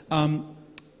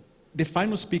 The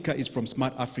final speaker is from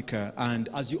Smart Africa, and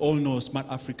as you all know, Smart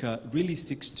Africa really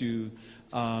seeks to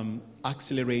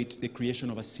accelerate the creation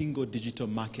of a single digital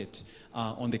market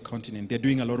on the continent. They're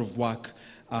doing a lot of work,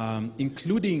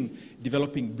 including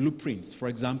developing blueprints. For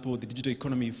example, the digital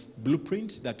economy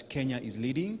blueprint that Kenya is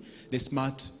leading, the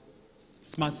smart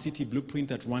city blueprint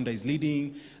that Rwanda is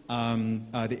leading,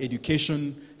 the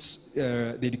education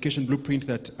blueprint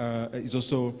that is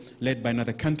also led by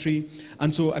another country.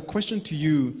 And so a question to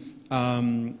you,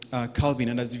 Calvin,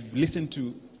 and as you've listened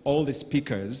to all the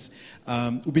speakers,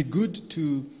 it would be good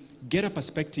to get a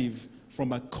perspective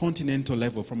from a continental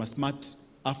level, from a Smart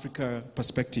Africa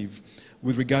perspective,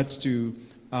 with regards to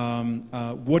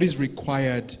what is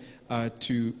required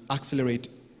to accelerate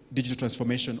digital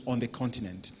transformation on the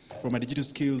continent, from a digital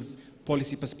skills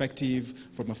policy perspective,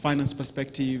 from a finance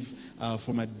perspective,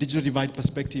 from a digital divide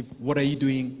perspective. What are you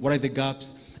doing? What are the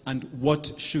gaps? And what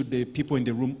should the people in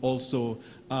the room also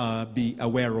be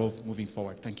aware of moving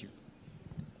forward? Thank you.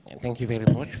 And thank you very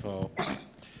much for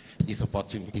this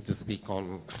opportunity to speak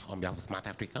on behalf of Smart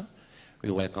Africa. We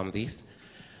welcome this.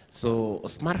 So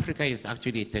Smart Africa is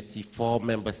actually a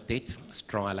 34-member state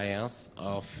strong alliance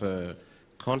of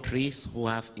countries who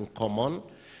have in common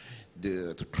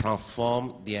to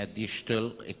transform their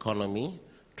digital economy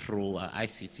through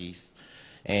ICTs.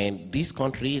 And these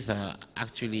countries are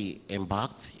actually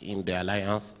embarked in the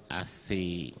alliance as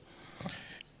a,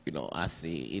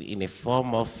 in a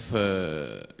form of,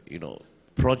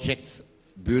 project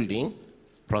building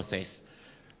process,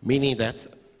 meaning that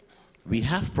we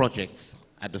have projects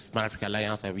at the Smart Africa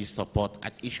Alliance that we support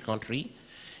at each country,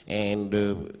 and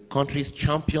the countries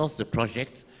champions the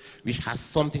project, which has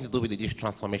something to do with the digital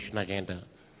transformation agenda.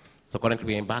 So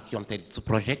currently we're embarking on 32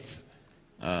 projects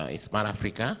in Smart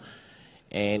Africa,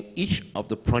 and each of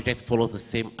the projects follows the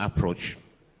same approach.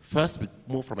 First, we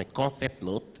move from a concept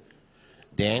note,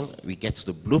 then we get to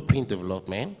the blueprint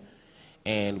development,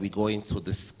 and we go into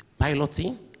the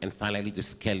piloting, and finally the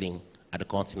scaling at the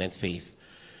continent phase.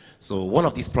 So one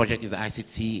of these projects is the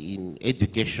ICT in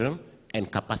education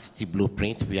and capacity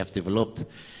blueprint we have developed.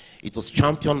 It was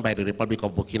championed by the Republic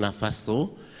of Burkina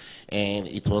Faso, and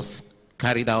it was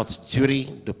carried out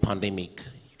during the pandemic.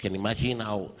 You can imagine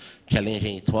how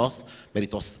challenging it was, but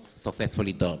it was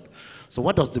successfully done. So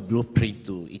what does the blueprint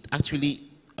do? It actually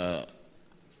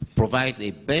provides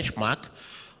a benchmark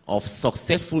of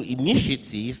successful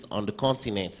initiatives on the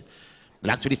continent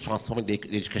that actually transforming the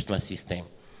educational system.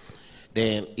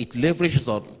 Then it leverages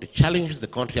on the challenges the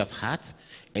country have had,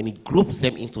 and it groups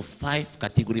them into 5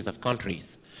 categories of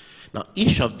countries. Now,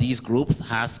 each of these groups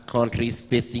has countries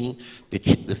facing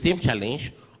the same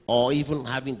challenge, or even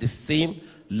having the same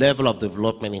level of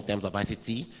development in terms of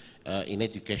ICT in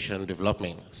education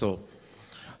development. So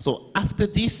after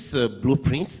this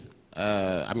blueprint,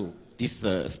 this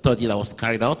study that was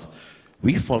carried out,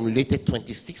 we formulated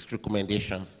 26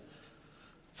 recommendations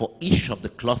for each of the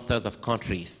clusters of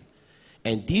countries.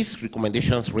 And these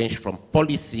recommendations range from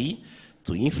policy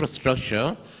to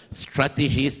infrastructure,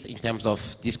 strategies in terms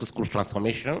of digital school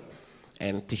transformation,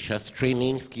 and teachers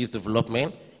training, skills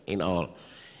development, in all.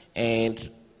 And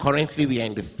currently we are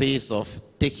in the phase of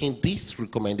taking these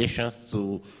recommendations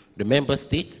to the member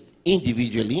states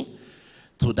individually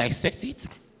to dissect it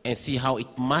and see how it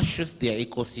matches their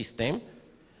ecosystem.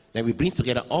 Then we bring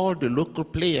together all the local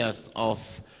players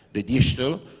of the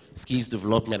digital skills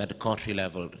development at the country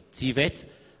level, TVET,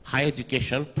 higher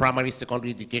education, primary, secondary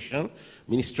education,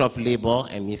 Ministry of Labor,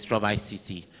 and Ministry of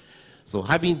ICT. So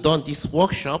having done these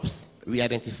workshops, we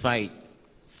identified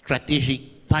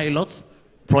strategic pilots,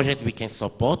 projects we can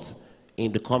support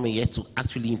in the coming year to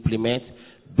actually implement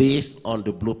based on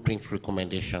the blueprint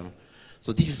recommendation.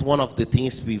 So this is one of the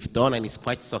things we've done, and it's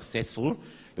quite successful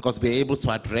because we're able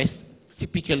to address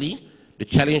typically the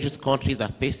challenges countries are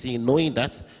facing, knowing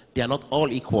that they are not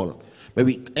all equal. But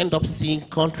we end up seeing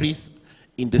countries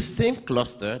in the same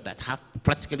cluster that have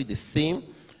practically the same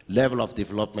level of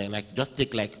development. Like just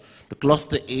take like the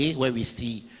cluster A, where we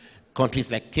see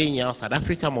countries like Kenya, South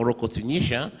Africa, Morocco,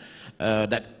 Tunisia,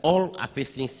 that all are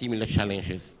facing similar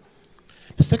challenges.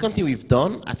 The second thing we've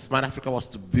done at Smart Africa was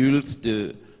to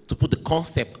put the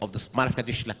concept of the Smart Africa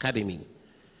Digital Academy.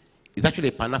 It's actually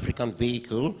a Pan-African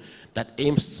vehicle that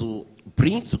aims to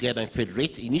bring together and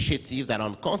federate initiatives that are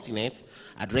on continents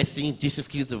addressing digital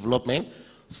skills development,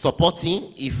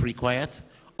 supporting, if required,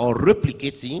 or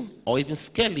replicating, or even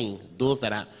scaling those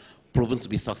that are proven to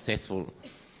be successful.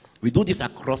 We do this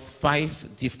across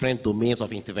 5 different domains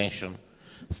of intervention,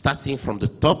 starting from the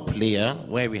top layer,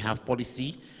 where we have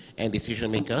policy and decision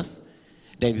makers.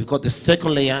 Then we've got the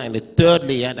second layer and the third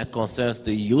layer that concerns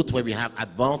the youth, where we have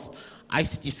advanced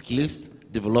ICT skills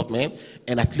development,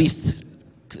 and at least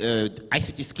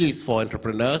ICT skills for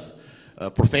entrepreneurs,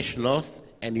 professionals,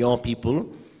 and young people.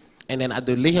 And then at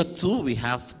the layer 2, we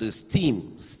have the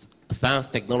STEAM, science,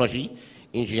 technology,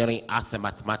 engineering, arts, and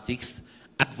mathematics,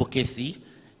 advocacy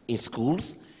in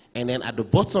schools. And then at the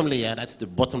bottom layer, that's the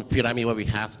bottom pyramid, where we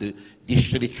have the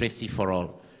digital literacy for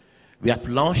all. We have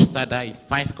launched SADA in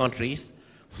 5 countries,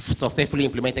 successfully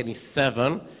implemented in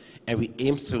 7, and we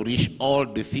aim to reach all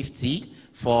the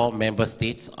 54 member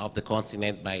states of the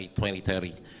continent by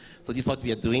 2030. So this is what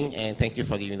we are doing, and thank you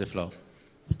for giving the floor.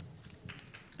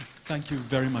 Thank you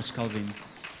very much, Calvin.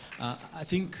 I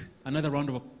think another round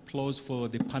of applause for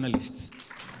the panelists.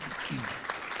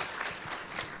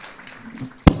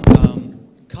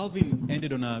 Calvin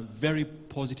ended on a very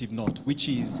positive note, which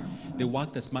is the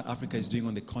work that Smart Africa is doing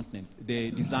on the continent, the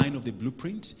design of the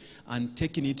blueprint and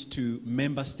taking it to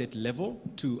member state level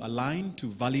to align, to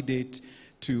validate,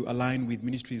 to align with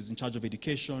ministries in charge of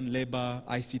education, labor,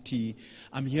 ICT.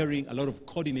 I'm hearing a lot of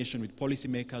coordination with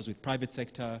policymakers, with private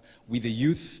sector, with the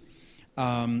youth.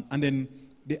 And then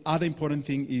the other important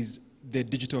thing is the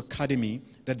digital academy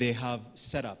that they have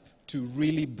set up to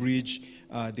really bridge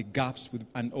the gaps with,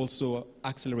 and also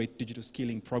accelerate digital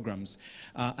skilling programs.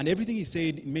 And everything he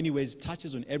said in many ways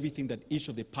touches on everything that each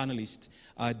of the panelists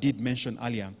did mention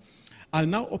earlier. I'll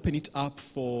now open it up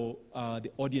for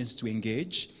the audience to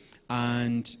engage.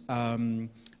 And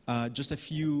just a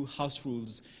few house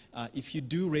rules. If you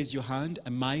do raise your hand,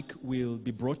 a mic will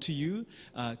be brought to you.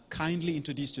 Kindly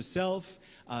introduce yourself.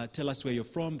 Tell us where you're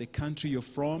from, the country you're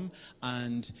from,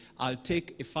 and I'll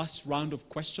take a first round of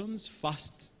questions,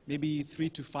 maybe 3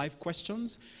 to 5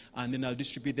 questions, and then I'll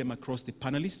distribute them across the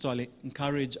panelists. So I'll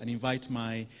encourage and invite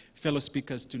my fellow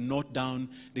speakers to note down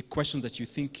the questions that you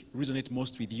think resonate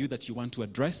most with you that you want to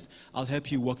address. I'll help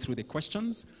you walk through the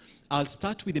questions. I'll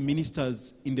start with the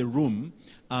ministers in the room.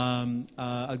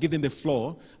 I'll give them the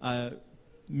floor.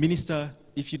 Minister,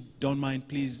 if you don't mind,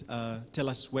 please tell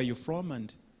us where you're from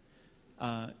and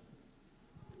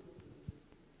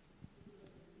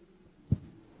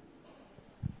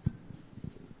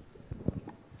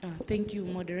thank you,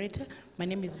 moderator. My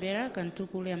name is Vera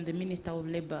Kantukule. I'm the Minister of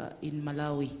Labor in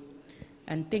Malawi.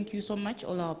 And thank you so much,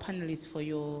 all our panelists, for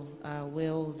your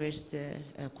well-versed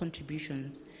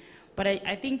contributions. But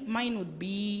I think mine would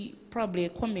be probably a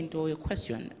comment or a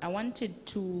question. I wanted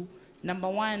to, number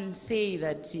one, say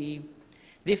that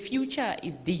the future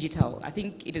is digital. I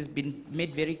think it has been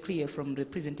made very clear from the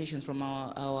presentations from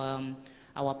our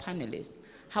panelists.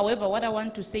 However, what I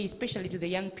want to say, especially to the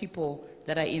young people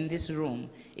that are in this room,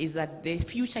 is that the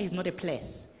future is not a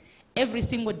place. Every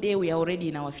single day we are already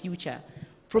in our future.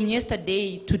 from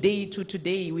yesterday, today to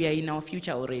today, we are in our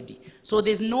future already. So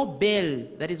there's no bell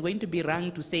that is going to be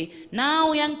rung to say,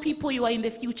 now young people, you are in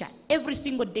the future. Every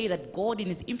single day that God in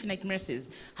his infinite mercies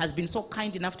has been so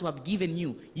kind enough to have given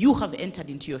you, you have entered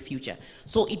into your future.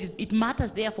 So it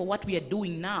matters therefore what we are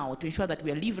doing now to ensure that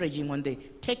we are leveraging on the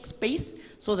tech space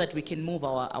so that we can move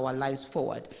our lives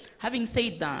forward. Having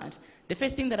said that, the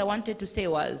first thing that I wanted to say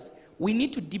was, we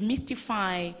need to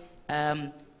demystify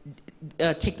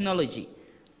technology,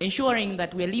 ensuring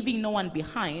that we're leaving no one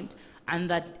behind and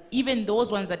that even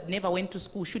those ones that never went to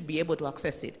school should be able to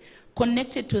access it.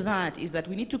 Connected to that is that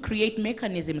we need to create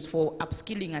mechanisms for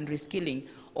upskilling and reskilling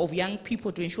of young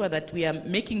people to ensure that we are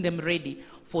making them ready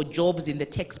for jobs in the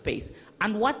tech space.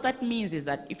 And what that means is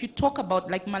that if you talk about,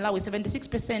 like Malawi,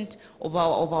 76% of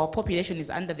our population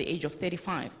is under the age of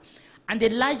 35. And the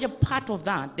larger part of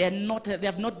that, they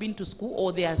have not been to school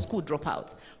or they are school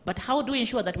dropouts. But how do we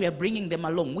ensure that we are bringing them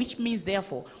along? Which means,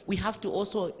 therefore, we have to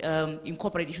also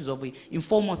incorporate issues of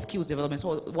informal skills development.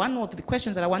 So one of the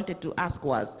questions that I wanted to ask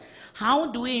was, how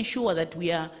do we ensure that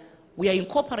we are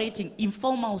incorporating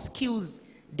informal skills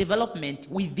development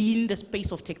within the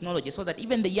space of technology so that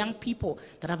even the young people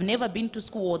that have never been to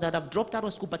school or that have dropped out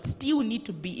of school but still need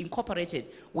to be incorporated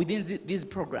within these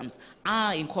programs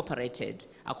are incorporated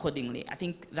accordingly? I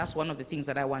think that's one of the things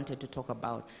that I wanted to talk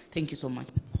about. Thank you so much.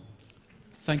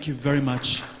 Thank you very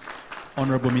much,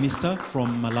 Honorable Minister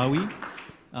from Malawi.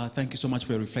 Thank you so much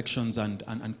for your reflections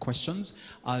and questions.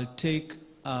 I'll take,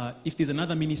 if there's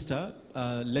another minister,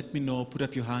 let me know, put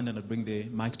up your hand and I'll bring the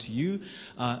mic to you.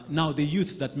 Now, the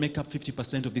youth that make up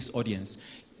 50% of this audience.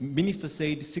 Minister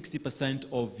said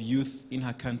 60% of youth in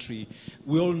her country.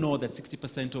 We all know that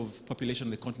 60% of population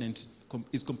on the continent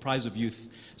is comprised of youth.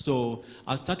 So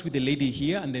I'll start with the lady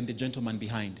here and then the gentleman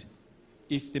behind.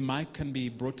 If the mic can be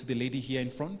brought to the lady here in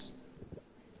front.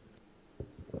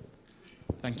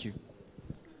 Thank you.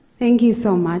 Thank you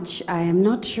so much. I am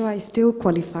not sure I still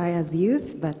qualify as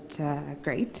youth, but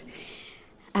great.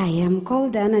 I am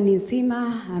called Anna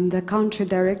Nizima. I'm the Country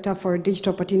Director for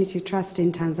Digital Opportunity Trust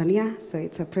in Tanzania, so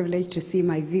it's a privilege to see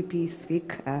my VP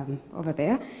speak over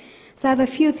there. So I have a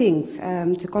few things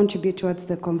to contribute towards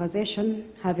the conversation,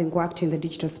 having worked in the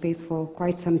digital space for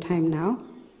quite some time now.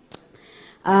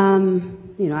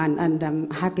 And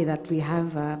I'm happy that we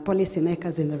have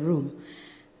policymakers in the room.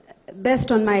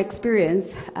 Based on my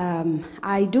experience,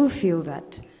 I do feel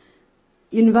that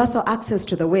universal access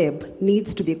to the web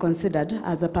needs to be considered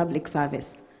as a public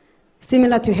service.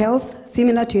 Similar to health,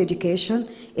 similar to education,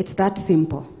 it's that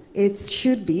simple. It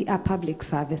should be a public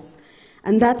service.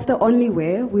 And that's the only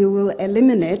way we will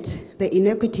eliminate the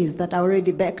inequities that are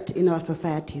already baked in our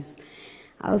societies.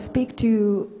 I'll speak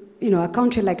to a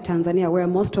country like Tanzania where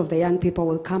most of the young people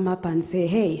will come up and say,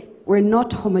 hey, we're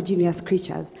not homogeneous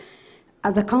creatures.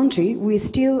 As a country, we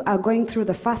still are going through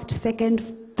the first, second,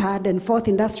 third, and fourth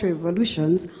industrial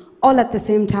revolutions all at the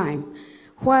same time.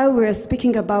 While we're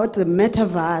speaking about the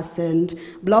metaverse and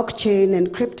blockchain and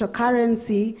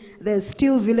cryptocurrency, there's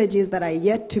still villages that are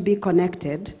yet to be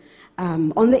connected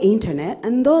on the internet.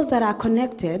 And those that are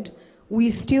connected,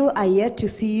 we still are yet to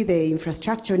see the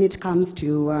infrastructure when it comes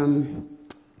to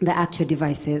the actual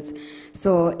devices.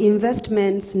 So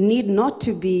investments need not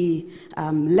to be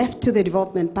left to the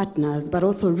development partners, but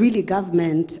also really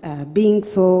government being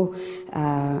so,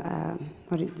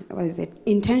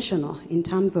 intentional in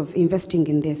terms of investing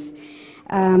in this.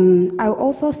 I'll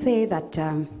also say that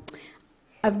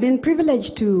I've been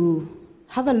privileged to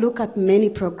have a look at many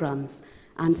programs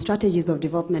and strategies of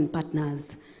development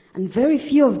partners, and very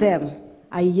few of them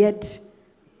are yet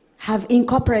have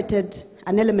incorporated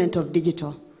an element of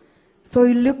digital. So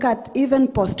you look at even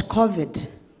post-COVID,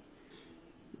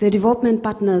 the development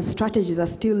partners' strategies are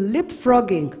still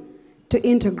leapfrogging to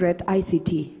integrate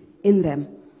ICT in them.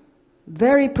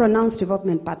 Very pronounced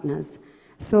development partners.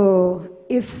 So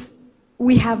if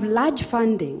we have large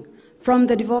funding from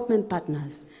the development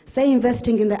partners, say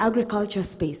investing in the agriculture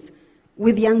space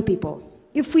with young people,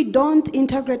 if we don't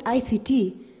integrate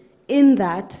ICT in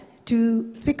that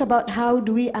to speak about how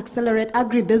do we accelerate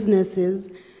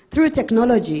agribusinesses through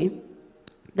technology,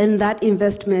 then that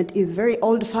investment is very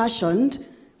old-fashioned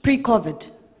pre-COVID.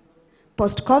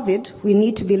 Post-COVID, we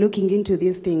need to be looking into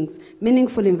these things,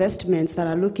 meaningful investments that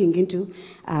are looking into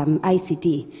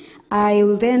ICT. I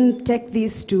will then take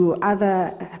this to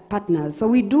other partners. So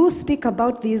we do speak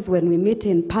about these when we meet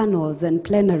in panels and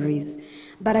plenaries,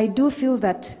 but I do feel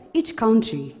that each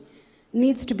country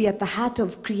needs to be at the heart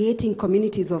of creating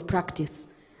communities of practice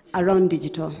around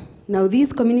digital. Now,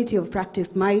 these community of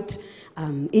practice might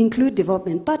include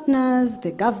development partners,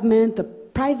 the government, the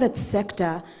private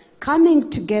sector, coming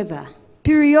together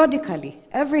periodically,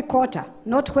 every quarter,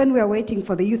 not when we are waiting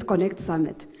for the Youth Connect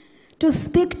Summit, to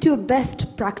speak to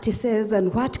best practices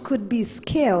and what could be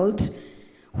scaled.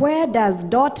 Where does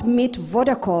DOT meet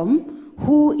Vodacom,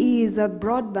 who is a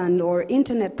broadband or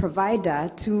internet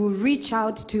provider, to reach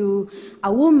out to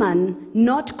a woman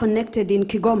not connected in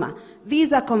Kigoma?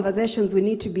 These are conversations we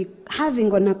need to be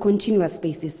having on a continuous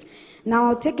basis. Now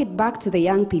I'll take it back to the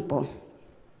young people.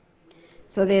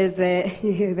 So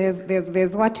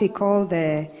there's what we call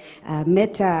the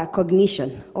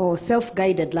metacognition or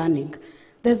self-guided learning.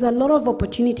 There's a lot of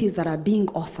opportunities that are being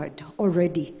offered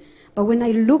already. But when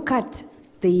I look at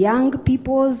the young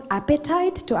people's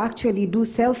appetite to actually do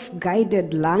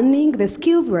self-guided learning, the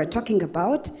skills we're talking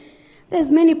about,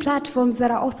 there's many platforms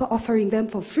that are also offering them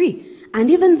for free. And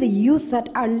even the youth that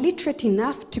are literate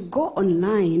enough to go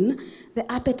online, the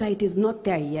appetite is not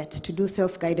there yet to do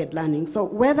self-guided learning. So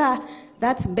whether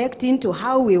that's baked into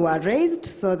how we were raised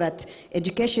so that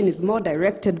education is more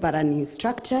directed by an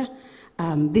instructor,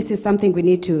 this is something we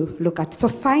need to look at. So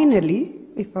finally,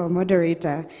 if our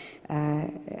moderator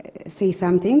say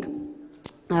something,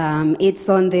 it's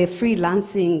on the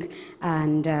freelancing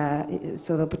and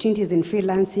so the opportunities in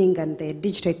freelancing and the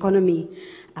digital economy,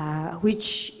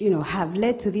 which have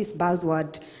led to this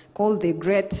buzzword called the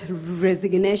Great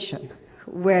Resignation,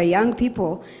 where young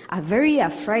people are very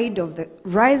afraid of the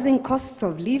rising costs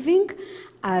of living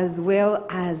as well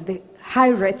as the high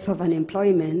rates of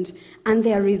unemployment, and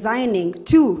they are resigning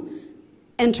to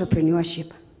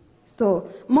entrepreneurship. So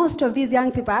most of these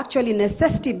young people are actually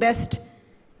necessity-based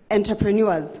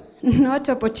entrepreneurs, not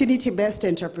opportunity-based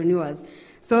entrepreneurs.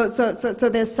 So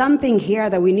there's something here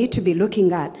that we need to be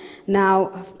looking at.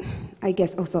 Now, I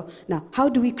guess also, now, how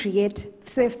do we create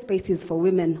safe spaces for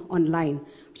women online,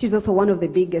 which is also one of the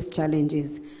biggest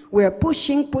challenges. We're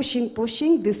pushing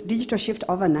this digital shift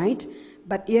overnight,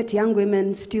 but yet young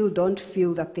women still don't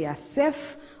feel that they are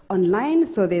safe online,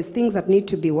 so there's things that need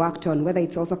to be worked on, whether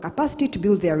it's also capacity to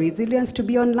build their resilience to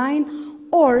be online,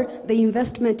 or the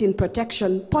investment in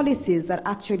protection policies that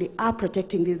actually are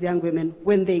protecting these young women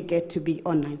when they get to be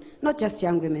online. Not just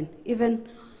young women, even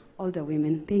older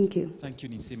women. Thank you. Thank you,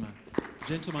 Nisima.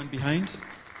 Gentleman behind.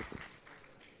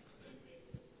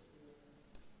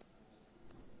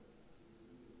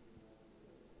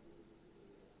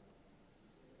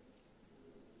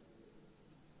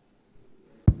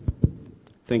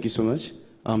 Thank you so much.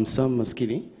 I'm Sam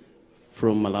Maskili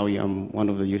from Malawi. I'm one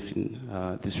of the youth in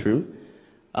this room.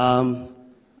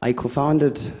 I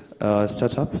co-founded a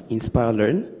startup, Inspire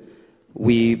Learn.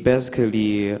 We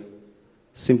basically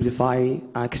simplify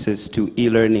access to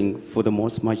e-learning for the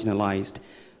most marginalized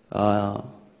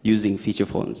using feature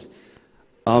phones.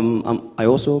 I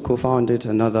also co-founded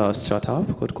another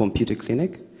startup called Computer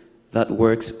Clinic that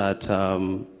works at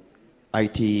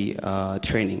IT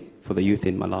training for the youth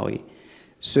in Malawi.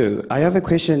 So I have a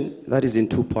question that is in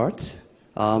two parts.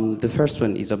 The first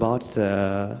one is about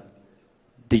the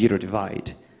digital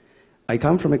divide. I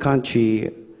come from a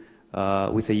country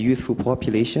with a youthful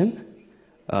population,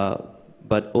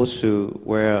 but also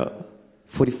where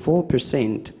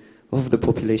 44% of the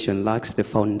population lacks the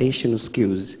foundational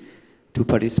skills to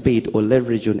participate or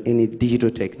leverage on any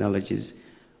digital technologies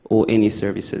or any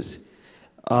services.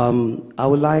 I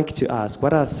would like to ask,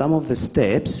 what are some of the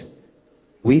steps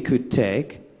we could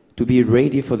take to be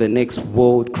ready for the next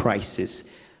world crisis,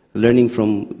 learning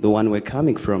from the one we're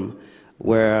coming from,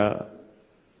 where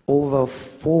over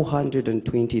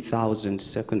 420,000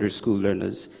 secondary school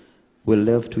learners were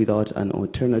left without an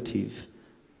alternative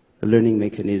learning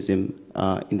mechanism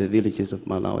in the villages of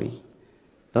Malawi?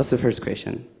 That's the first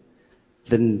question.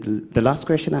 Then the last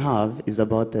question I have is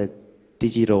about the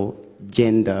digital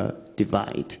gender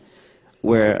divide,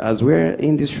 where as we're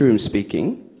in this room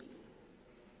speaking,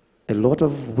 a lot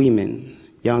of women,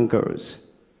 young girls,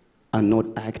 are not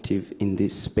active in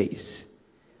this space.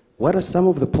 What are some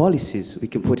of the policies we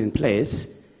can put in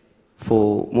place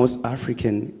for most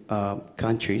African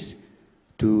countries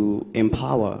to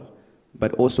empower,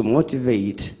 but also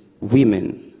motivate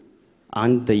women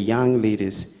and the young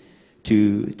ladies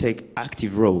to take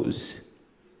active roles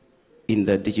in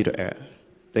the digital era?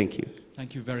 Thank you.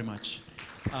 Thank you very much.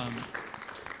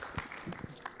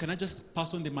 Can I just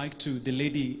pass on the mic to the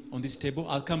lady on this table?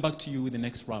 I'll come back to you in the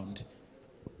next round.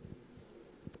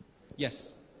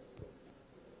 Yes.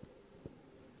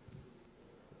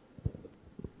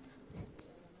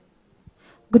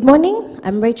 Good morning.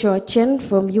 I'm Rachel Chen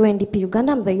from UNDP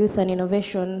Uganda. I'm the Youth and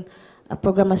Innovation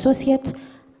Program Associate.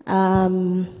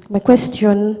 My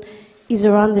question is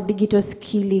around the digital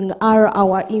skilling. Are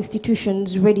our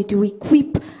institutions ready to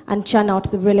equip and churn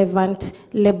out the relevant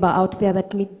labor out there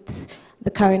that meets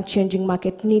the current changing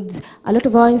market needs. A lot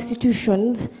of our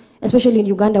institutions, especially in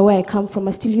Uganda where I come from,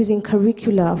 are still using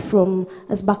curricula from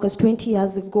as back as 20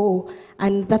 years ago,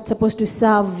 and that's supposed to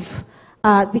serve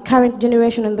the current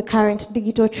generation and the current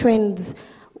digital trends.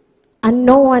 And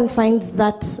no one finds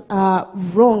that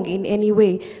wrong in any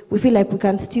way. We feel like we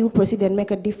can still proceed and make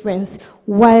a difference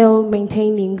while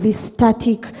maintaining this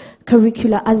static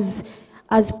curricula. As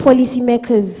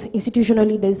policymakers, institutional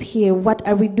leaders here, what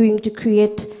are we doing to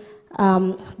create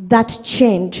that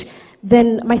change?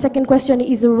 Then my second question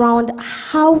is around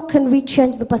how can we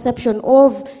change the perception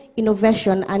of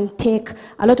innovation and tech?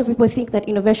 A lot of people think that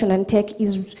innovation and tech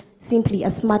is simply a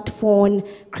smartphone,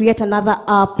 create another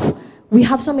app. We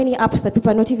have so many apps that people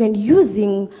are not even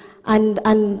using,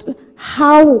 and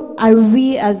how are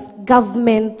we as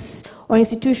governments or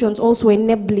institutions also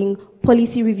enabling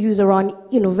policy reviews around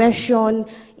innovation,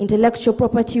 intellectual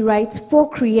property rights for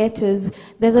creators?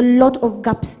 There's a lot of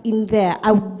gaps in there.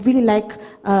 I would really like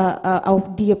our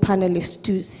dear panelists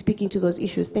to speak into those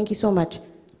issues. Thank you so much.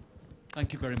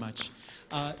 Thank you very much.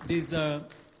 There's a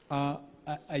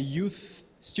youth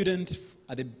student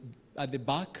at the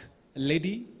back, a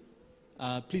lady.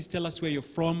 Please tell us where you're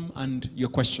from and your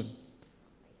question.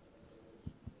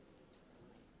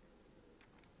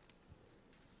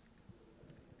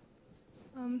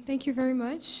 Thank you very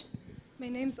much. My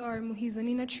names are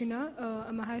Muhizanina Trina.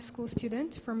 I'm a high school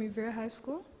student from Rivera High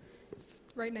School. It's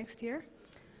right next here.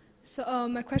 So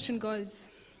my question goes,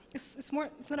 it's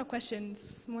not a question,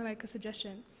 it's more like a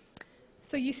suggestion.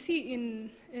 So you see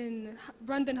in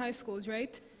Brandon high schools,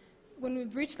 right? When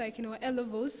we've reached like, A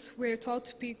levels, we're taught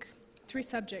to pick 3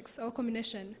 subjects or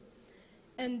combination.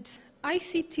 And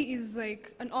ICT is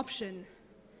like an option.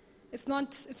 It's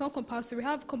not compulsory. We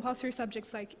have compulsory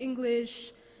subjects like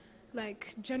English,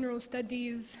 like general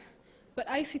studies, but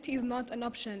ICT is not an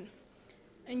option.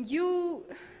 And you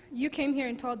came here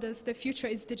and told us the future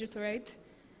is digital, right?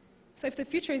 So if the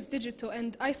future is digital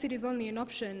and ICT is only an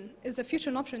option, is the future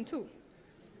an option too?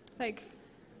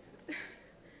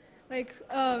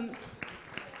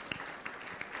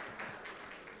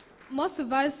 Most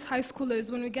of us high schoolers,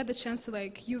 when we get the chance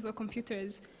to use our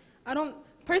computers,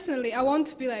 personally, I want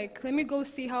to be like, let me go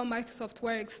see how Microsoft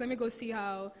works, let me go see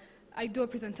how I do a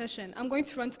presentation. I'm going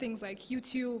to run to things like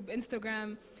YouTube,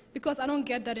 Instagram, because I don't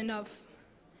get that enough.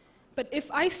 But if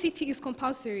ICT is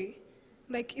compulsory,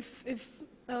 like if IT,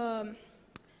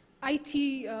 how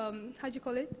do you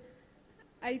call it?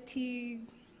 IT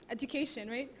education,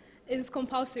 right, is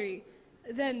compulsory,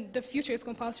 then the future is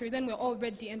compulsory, then we're all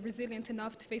ready and resilient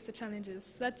enough to face the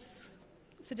challenges. That's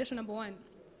suggestion number 1.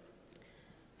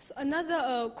 So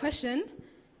another question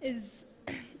is,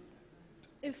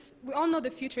 if we all know the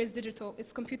future is digital,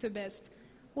 it's computer-based,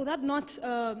 will that not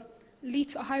lead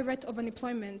to a high rate of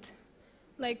unemployment?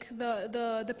 Like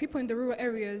the people in the rural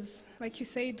areas, like you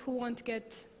said, who want to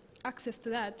get access to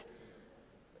that?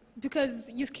 Because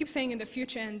you keep saying in the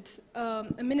future, and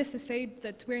a minister said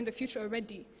that we're in the future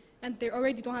already, and they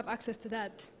already don't have access to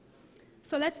that.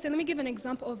 So let me give an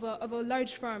example of a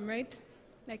large farm, right?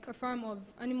 Like a farm of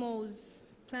animals,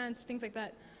 plants, things like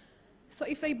that. So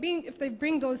if they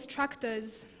bring those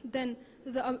tractors, then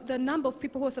the number of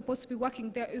people who are supposed to be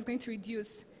working there is going to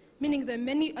reduce, meaning there are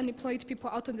many unemployed people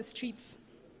out on the streets,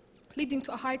 leading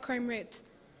to a high crime rate.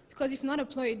 Because if you're not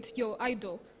employed, you're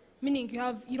idle, meaning you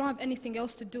don't have anything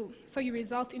else to do, so you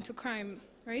result into crime,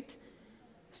 right?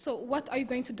 So what are you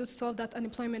going to do to solve that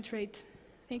unemployment rate?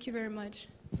 Thank you very much.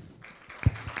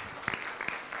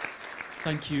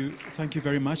 Thank you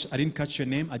very much. I didn't catch your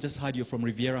name. I just heard you're from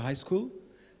Riviera High School.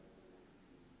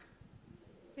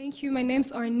 Thank you. My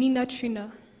names are Nina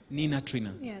Trina. Nina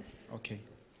Trina. Yes. Okay.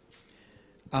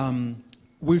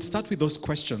 We'll start with those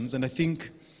questions, and I think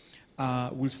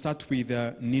we'll start with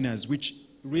Nina's, which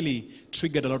really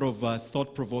triggered a lot of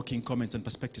thought-provoking comments and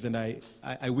perspectives, and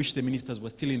I wish the ministers were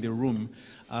still in the room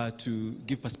to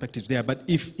give perspectives there. But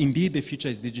if indeed the future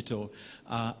is digital,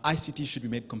 ICT should be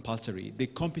made compulsory. The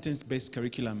competence-based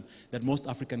curriculum that most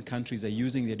African countries are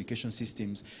using in the education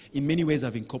systems in many ways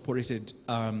have incorporated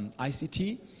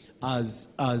ICT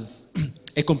as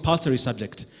a compulsory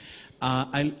subject.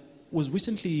 I was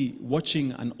recently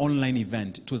watching an online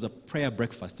event. It was a prayer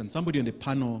breakfast, and somebody on the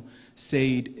panel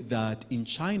said that in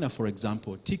China, for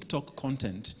example, TikTok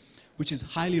content, which is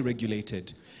highly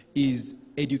regulated, is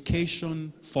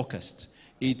education focused.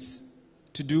 It's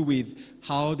to do with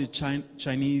how the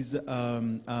Chinese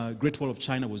Great Wall of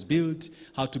China was built,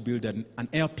 how to build an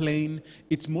airplane.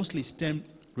 It's mostly STEM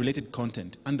related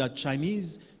content, and that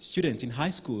Chinese students in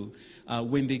high school,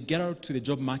 when they get out to the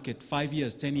job market 5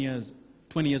 years, 10 years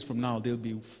 20 years from now, they'll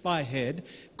be far ahead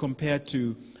compared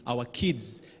to our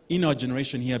kids in our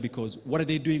generation here, because what are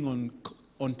they doing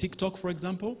on TikTok, for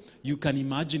example? You can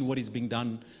imagine what is being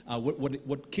done,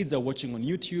 what kids are watching on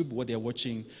YouTube, what they're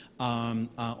watching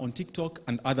on TikTok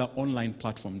and other online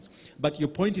platforms. But your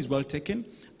point is well taken.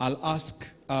 I'll ask,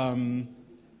 I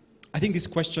think this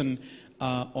question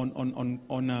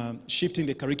on shifting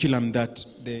the curriculum that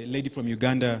the lady from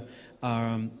Uganda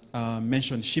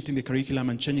mentioned, shifting the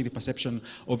curriculum and changing the perception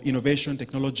of innovation,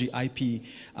 technology, IP,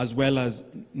 as well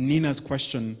as Nina's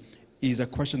question is a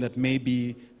question that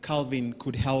maybe Calvin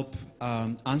could help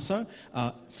answer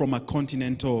from a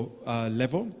continental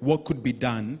level. What could be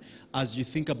done as you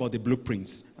think about the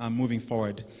blueprints moving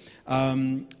forward?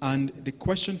 And the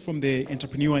question from the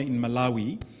entrepreneur in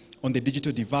Malawi on the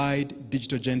digital divide,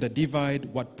 digital gender divide,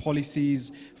 what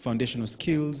policies, foundational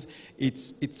skills,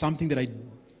 it's something that I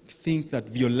think that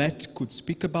Violette could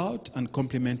speak about, and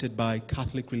complemented by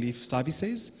Catholic Relief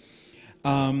Services.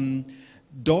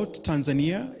 Dot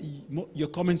Tanzania, your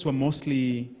comments were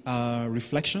mostly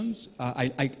reflections.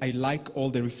 I like all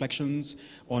the reflections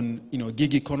on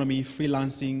gig economy,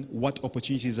 freelancing, what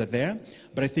opportunities are there.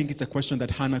 But I think it's a question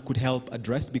that Hannah could help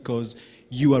address, because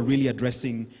you are really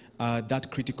addressing that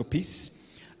critical piece.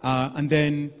 And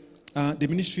then the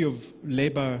Ministry of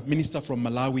Labor Minister from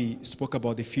Malawi spoke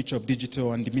about the future of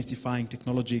digital and demystifying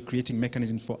technology, creating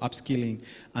mechanisms for upskilling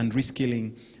and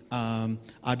reskilling.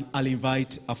 I'll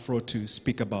invite Afro to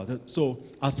speak about it. So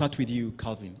I'll start with you,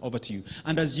 Calvin. Over to you.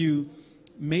 And as you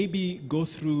maybe go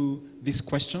through these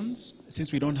questions,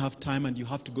 since we don't have time and you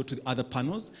have to go to the other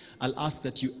panels, I'll ask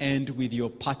that you end with your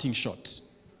parting shot.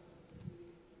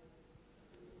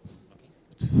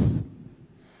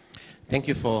 Thank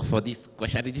you for this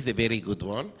question. This is a very good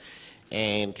one.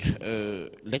 And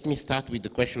let me start with the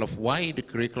question of why the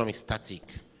curriculum is static.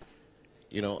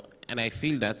 And I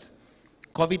feel that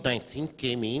COVID-19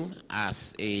 came in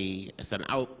as an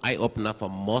eye-opener for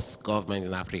most governments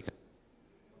in Africa.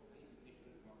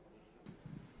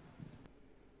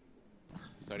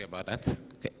 Sorry about that.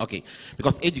 Okay.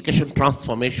 Because education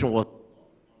transformation was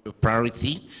a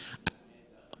priority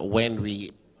when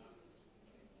we...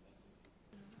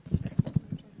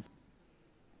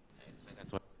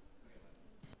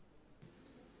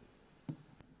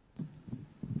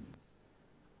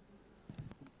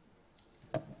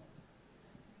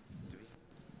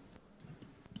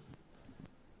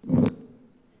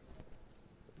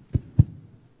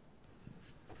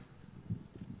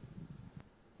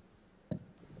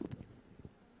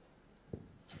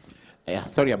 Yeah,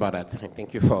 sorry about that.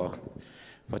 Thank you for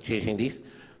changing this.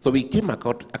 So we came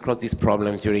across this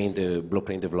problem during the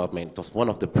blueprint development. It was one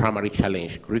of the primary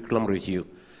challenges, curriculum review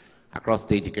across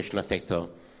the educational sector.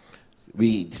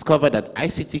 We discovered that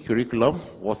ICT curriculum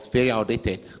was very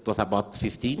outdated. It was about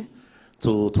 15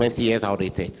 to 20 years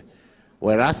outdated.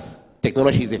 Whereas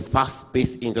technology is a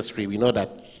fast-paced industry. We know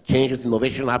that changes,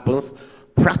 innovation happens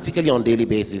practically on a daily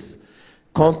basis.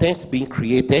 Content being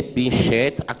created, being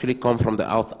shared, actually comes from the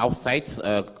outside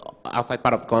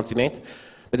part of the continent,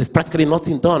 but there's practically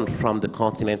nothing done from the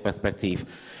continent perspective.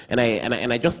 And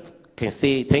I just can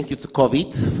say thank you to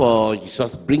COVID for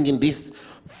just bringing this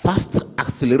fast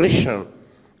acceleration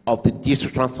of the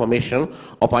digital transformation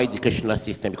of our educational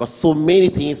system, because so many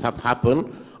things have happened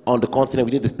on the continent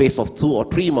within the space of 2 or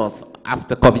 3 months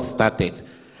after COVID started.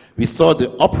 We saw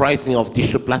the uprising of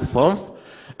digital platforms.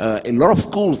 A lot of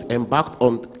schools embarked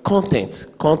on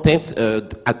content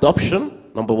adoption,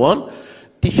 number one,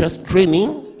 teachers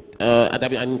training, and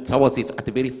that was at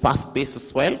a very fast pace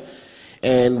as well.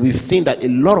 And we've seen that a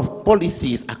lot of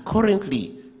policies are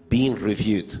currently being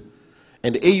reviewed.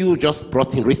 And the AU just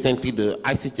brought in recently the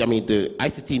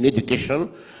ICT in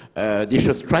education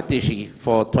digital strategy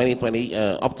for 2020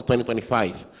 up to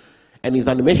 2025. And it's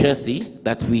an emergency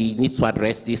that we need to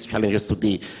address these challenges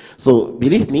today. So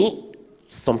believe me,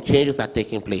 some changes are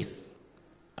taking place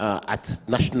at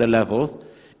national levels,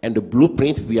 and the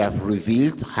blueprint we have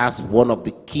revealed has one of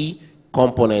the key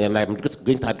components, and I'm just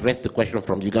going to address the question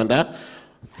from Uganda,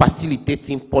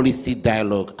 facilitating policy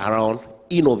dialogue around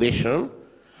innovation,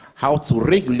 how to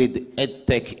regulate the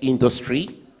edtech industry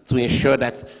to ensure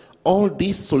that all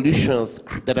these solutions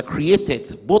that are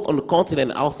created, both on the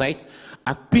continent and outside,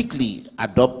 are quickly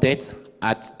adopted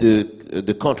at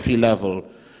the country level.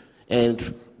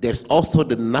 And there's also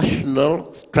the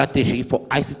national strategy for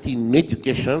ICT in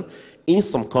education in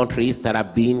some countries that are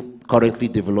being currently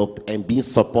developed and being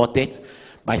supported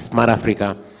by Smart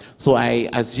Africa. So I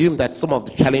assume that some of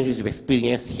the challenges you've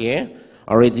experienced here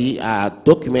already are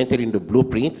documented in the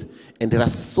blueprint, and there are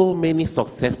so many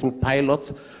successful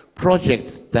pilot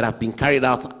projects that have been carried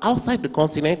out outside the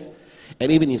continent,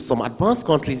 and even in some advanced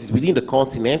countries within the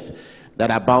continent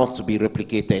that are bound to be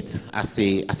replicated as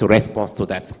a response to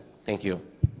that. Thank you.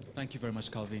 Thank you very much,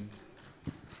 Calvin.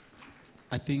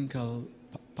 I think I'll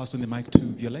pass on the mic to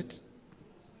Violette.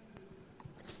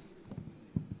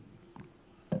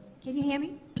 Can you hear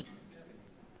me?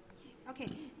 Okay.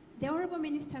 The Honorable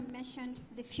Minister mentioned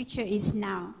the future is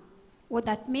now. What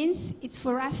that means, it's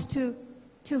for us to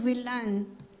relearn,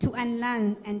 to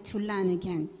unlearn, and to learn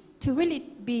again, to really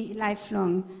be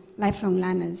lifelong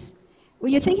learners.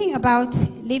 When you're thinking about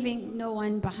leaving no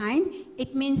one behind,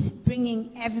 it means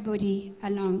bringing everybody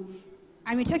along.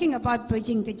 And we're talking about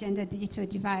bridging the gender-digital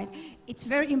divide. It's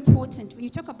very important. When you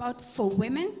talk about for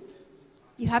women,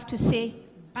 you have to say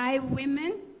by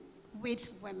women, with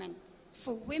women.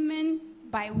 For women,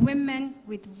 by women,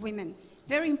 with women.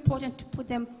 Very important to put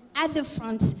them at the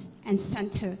front and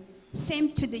center.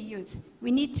 Same to the youth. We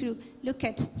need to look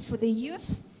at for the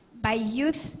youth, by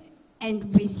youth,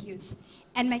 and with youth.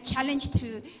 And my challenge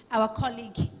to our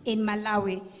colleague in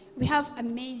Malawi, we have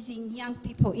amazing young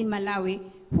people in Malawi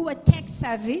who are tech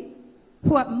savvy,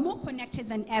 who are more connected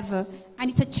than ever. And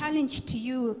it's a challenge to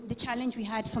you, the challenge we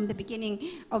had from the beginning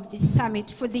of this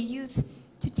summit, for the youth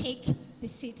to take the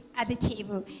seat at the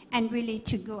table and really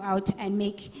to go out and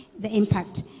make the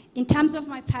impact. In terms of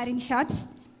my parting shots,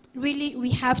 really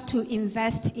we have to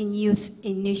invest in youth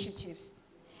initiatives.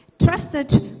 Trust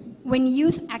that when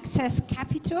youth access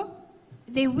capital,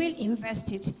 they will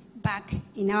invest it back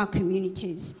in our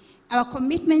communities. Our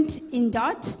commitment in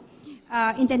DOT,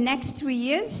 in the next 3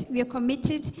 years, we are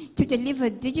committed to deliver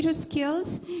digital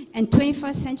skills and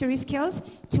 21st century skills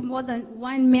to more than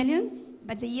 1 million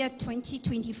by the year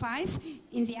 2025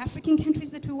 in the African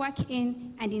countries that we work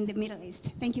in and in the Middle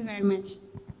East. Thank you very much.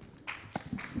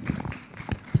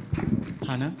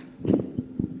 Hannah,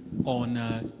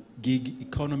 on gig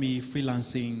economy,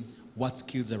 freelancing, what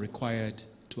skills are required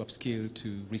to upskill, to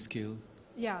reskill?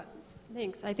 Yeah,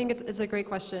 thanks. I think it's a great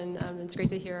question. It's great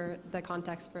to hear the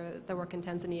context for the work in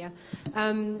Tanzania.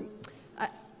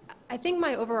 I think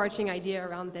my overarching idea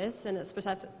around this, and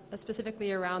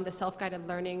specifically around the self-guided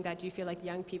learning that you feel like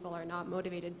young people are not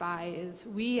motivated by, is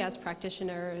we as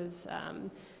practitioners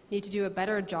need to do a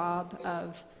better job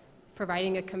of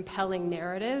providing a compelling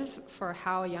narrative for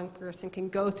how a young person can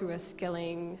go through a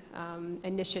skilling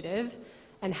initiative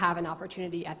and have an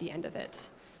opportunity at the end of it.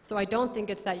 So I don't think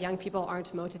it's that young people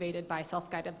aren't motivated by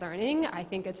self-guided learning. I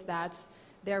think it's that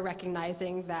they're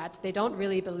recognizing that they don't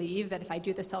really believe that if I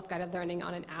do the self-guided learning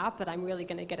on an app, that I'm really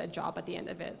going to get a job at the end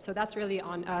of it. So that's really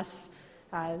on us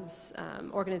as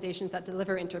organizations that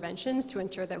deliver interventions to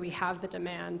ensure that we have the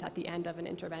demand at the end of an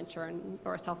intervention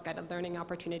or a self-guided learning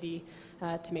opportunity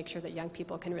to make sure that young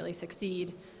people can really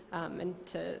succeed and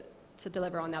to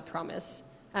deliver on that promise.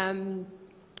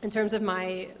 In terms of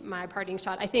my parting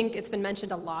shot, I think it's been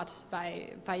mentioned a lot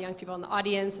by young people in the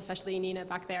audience, especially Nina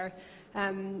back there.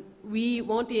 We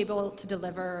won't be able to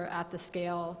deliver at the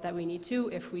scale that we need to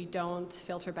if we don't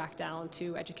filter back down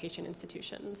to education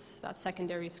institutions. That's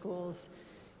secondary schools,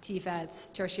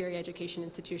 TVETs, tertiary education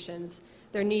institutions.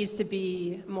 There needs to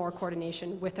be more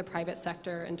coordination with the private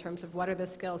sector in terms of what are the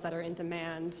skills that are in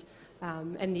demand,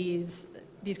 and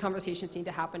these conversations need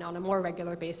to happen on a more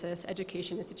regular basis.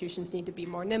 Education institutions need to be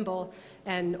more nimble,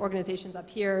 and organizations up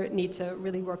here need to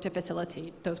really work to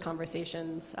facilitate those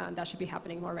conversations. That should be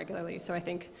happening more regularly. So I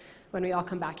think when we all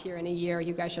come back here in a year,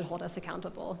 you guys should hold us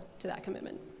accountable to that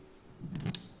commitment.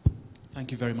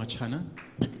 Thank you very much, Hannah.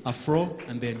 Afro,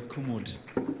 and then Kumud.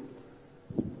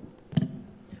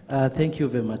 Thank you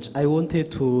very much. I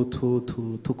wanted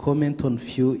to comment on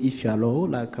few, if you allow,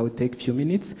 like I will take few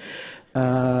minutes.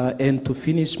 And to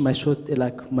finish my short,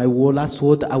 like my last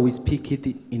word, I will speak it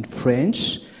in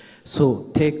French. So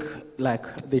take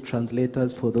like the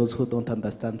translators for those who don't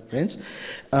understand French.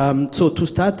 So to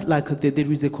start, like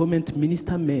there is a comment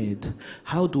Minister made.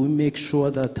 How do we make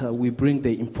sure that we bring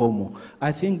the informal?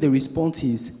 I think the response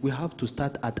is we have to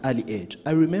start at early age.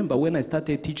 I remember when I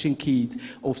started teaching kids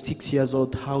of 6 years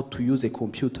old how to use a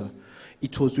computer.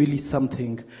 It was really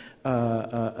something,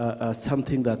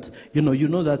 something that, you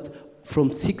know that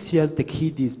from 6 years the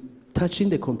kid is touching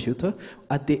the computer.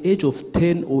 At the age of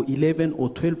 10 or 11 or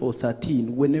 12 or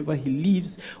 13, whenever he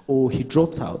leaves or he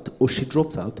drops out or she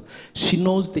drops out, she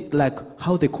knows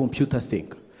how the computer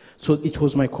thinks. So it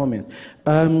was my comment.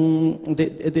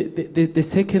 The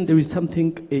second, there is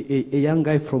something a young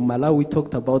guy from Malawi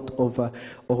talked about of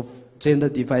gender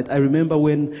divide. I remember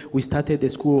when we started the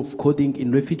school of coding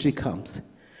in refugee camps.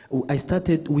 We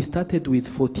started with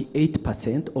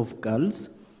 48% of girls.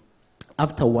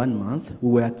 After 1 month,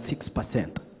 we were at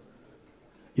 6%.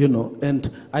 You know,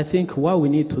 and I think what we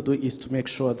need to do is to make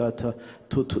sure that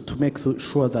to make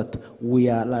sure that we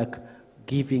are like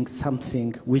giving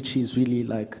something which is really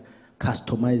like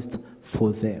customized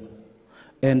for them.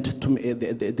 And to,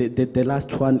 the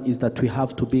last one is that we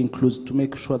have to be inclusive to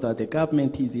make sure that the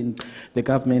government is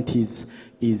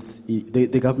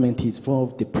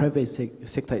involved, the private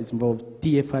sector is involved,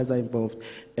 DFIs are involved,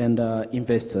 and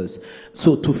investors.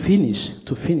 So to finish,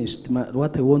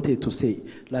 what I wanted to say,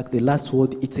 like the last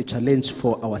word, it's a challenge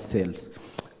for ourselves.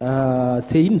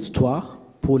 C'est une histoire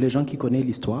pour les gens qui connaissent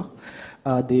l'histoire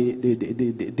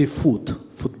de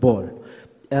football.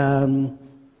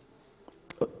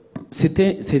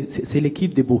 C'est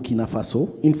l'équipe de Burkina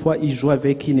Faso. Une fois, ils jouaient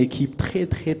avec une équipe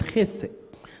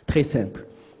très simple.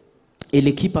 Et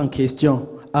l'équipe en question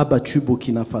a battu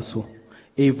Burkina Faso.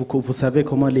 Et vous savez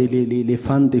comment les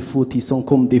fans de foot, ils sont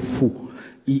comme des fous.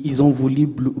 Ils ont voulu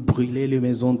brûler les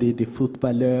maisons des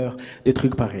footballeurs, des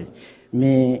trucs pareils.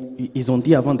 Mais ils ont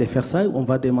dit avant de faire ça, on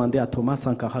va demander à Thomas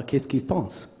Sankara qu'est-ce qu'il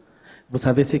pense. Vous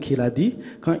savez ce qu'il a dit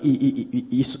quand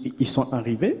ils sont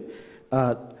arrivés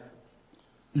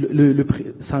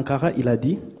Sankara, il a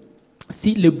dit,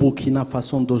 si le Burkina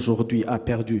Faso d'aujourd'hui a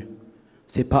perdu,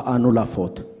 c'est pas à nous la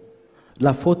faute.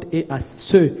 La faute est à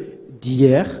ceux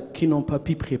d'hier qui n'ont pas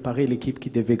pu préparer l'équipe qui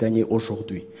devait gagner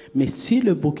aujourd'hui. Mais si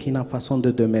le Burkina Faso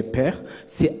de demain perd,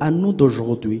 c'est à nous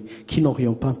d'aujourd'hui qui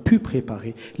n'aurions pas pu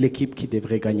préparer l'équipe qui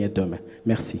devrait gagner demain.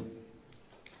 Merci.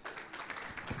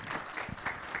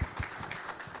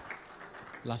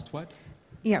 Last word?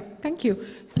 Yeah, thank you.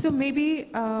 So maybe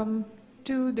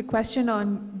to the question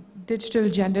on digital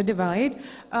gender divide,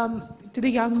 to the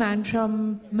young man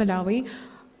from Malawi,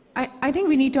 I think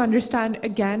we need to understand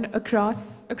again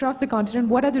across the continent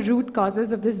what are the root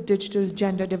causes of this digital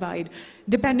gender divide.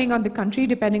 Depending on the country,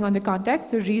 depending on the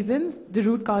context, the reasons, the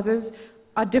root causes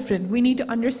are different. We need to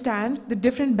understand the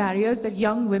different barriers that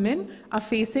young women are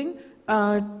facing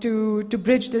to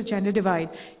bridge this gender divide.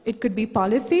 It could be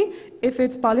policy. If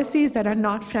it's policies that are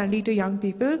not friendly to young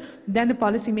people, then the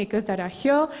policymakers that are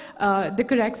here, the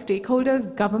correct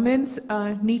stakeholders, governments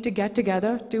need to get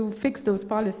together to fix those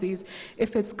policies.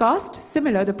 If it's cost,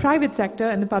 similar, the private sector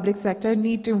and the public sector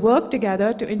need to work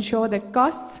together to ensure that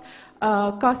costs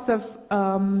of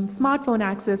smartphone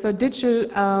access or digital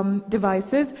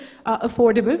devices are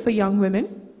affordable for young women.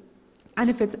 And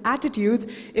if it's attitudes,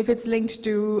 if it's linked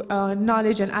to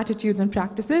knowledge and attitudes and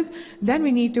practices, then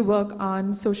we need to work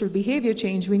on social behavior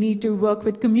change. We need to work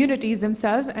with communities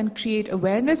themselves and create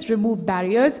awareness, remove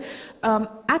barriers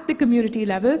at the community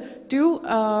level to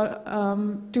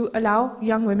allow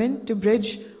young women to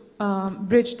bridge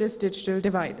this digital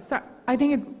divide. So I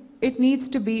think it needs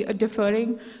to be a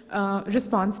differing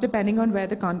response depending on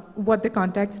what the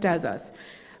context tells us.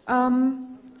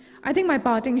 I think my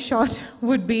parting shot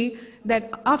would be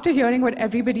that after hearing what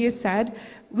everybody has said,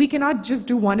 we cannot just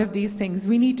do one of these things.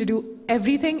 We need to do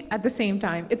everything at the same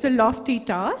time. It's a lofty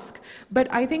task, but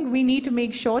I think we need to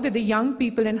make sure that the young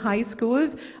people in high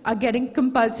schools are getting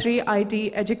compulsory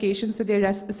IT education so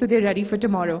they're ready for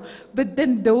tomorrow. But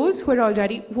then those who are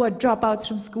dropouts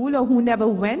from school or who never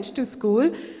went to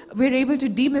school, we're able to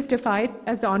demystify,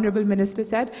 as the Honorable Minister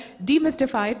said,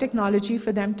 demystify technology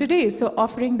for them today. So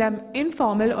offering them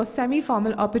informal or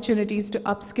semi-formal opportunities to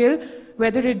upskill,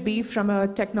 whether it be from a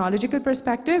technological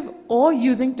perspective or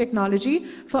using technology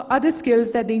for other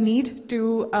skills that they need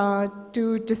to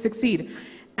succeed.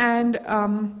 And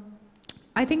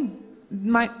I think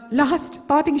my last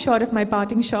parting shot of my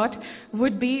parting shot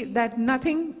would be that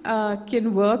nothing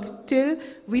can work till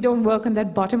we don't work on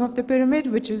that bottom of the pyramid,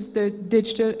 which is the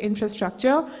digital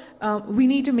infrastructure. We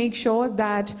need to make sure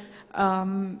that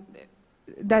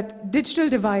that digital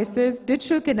devices,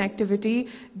 digital connectivity,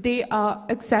 they are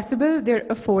accessible, they're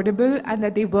affordable, and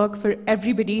that they work for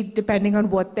everybody depending on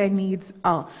what their needs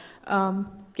are.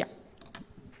 Yeah.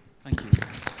 Thank you.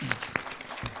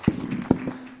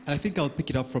 And I think I'll pick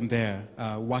it up from there,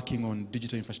 working on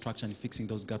digital infrastructure and fixing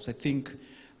those gaps. I think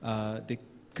the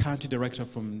country director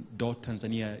from DOT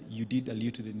Tanzania, you did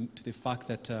allude to the fact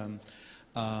that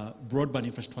broadband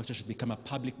infrastructure should become a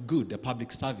public good, a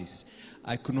public service.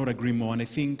 I could not agree more. And I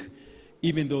think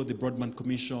even though the Broadband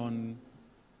Commission,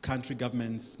 country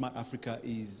governments, Smart Africa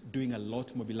is doing a lot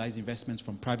to mobilize investments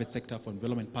from private sector, from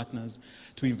development partners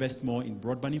to invest more in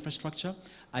broadband infrastructure,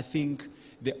 I think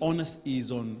the onus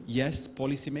is on, yes,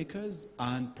 policymakers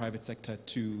and private sector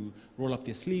to roll up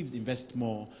their sleeves, invest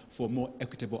more for more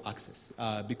equitable access.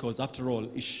 Because after all,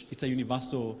 it's a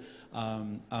universal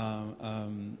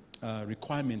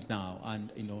requirement now,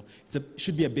 and it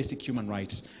should be a basic human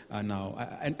right now.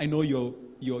 I know you're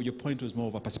your point was more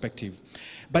of a perspective.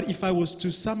 But if I was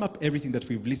to sum up everything that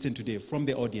we've listened today from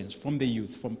the audience, from the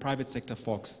youth, from private sector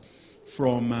folks,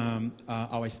 from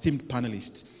our esteemed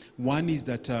panelists, one is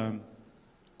that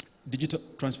digital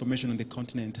transformation on the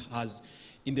continent has,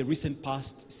 in the recent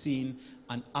past, seen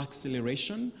an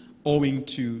acceleration owing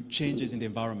to changes in the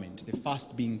environment, the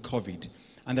first being COVID,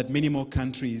 and that many more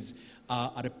countries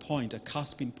are at a point, a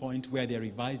cusping point, where they're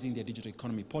revising their digital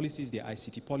economy policies, their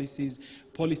ICT policies.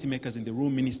 Policymakers in the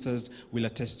room, ministers, will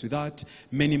attest to that.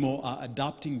 Many more are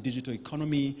adopting digital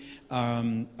economy.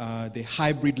 The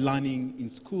hybrid learning in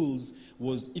schools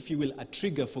was, if you will, a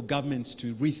trigger for governments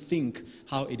to rethink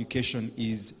how education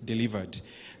is delivered.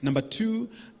 Number two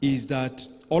is that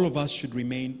all of us should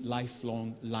remain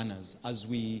lifelong learners. As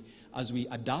we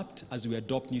adapt, as we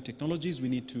adopt new technologies, we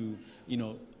need to,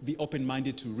 be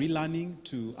open-minded to relearning,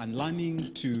 to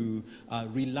unlearning, to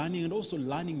relearning, and also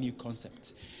learning new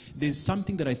concepts. There's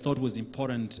something that I thought was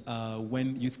important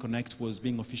when Youth Connect was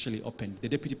being officially opened. The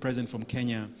Deputy President from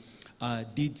Kenya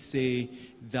did say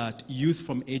that youth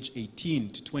from age 18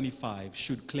 to 25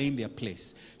 should claim their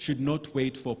place, should not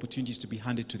wait for opportunities to be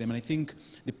handed to them. And I think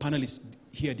the panelists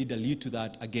here did allude to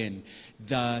that again,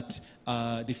 that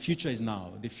the future is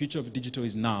now, the future of digital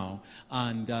is now,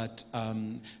 and that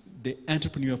the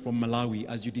entrepreneur from Malawi,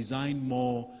 as you design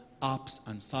more apps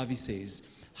and services,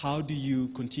 how do you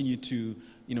continue to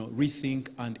rethink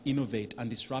and innovate and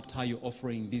disrupt how you're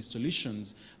offering these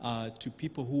solutions to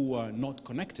people who are not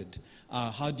connected?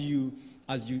 How do you,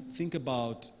 as you think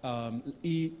about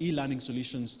e-learning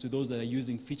solutions to those that are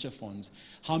using feature phones,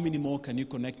 how many more can you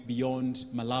connect beyond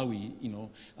Malawi,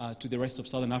 to the rest of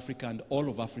Southern Africa and all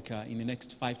of Africa in the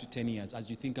next 5 to 10 years as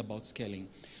you think about scaling?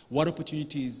 What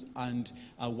opportunities and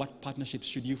what partnerships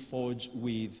should you forge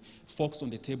with folks on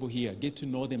the table here? Get to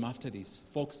know them after this,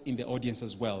 folks in the audience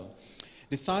as well.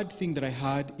 The third thing that I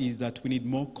had is that we need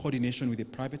more coordination with the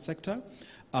private sector,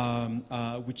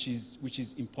 which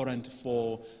is important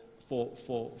for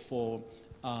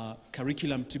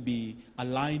curriculum to be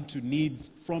aligned to needs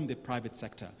from the private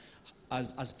sector.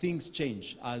 As things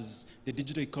change, as the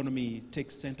digital economy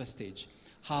takes center stage,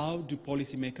 how do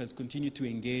policymakers continue to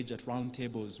engage at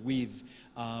roundtables with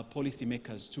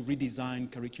policymakers to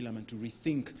redesign curriculum and to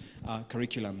rethink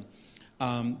curriculum?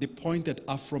 The point that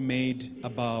Afro made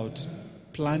about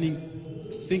planning,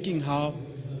 thinking how,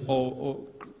 or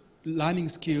learning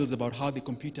skills about how the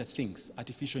computer thinks,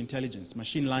 artificial intelligence,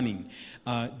 machine learning,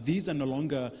 these are no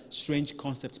longer strange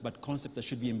concepts, but concepts that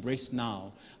should be embraced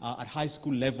now at high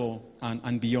school level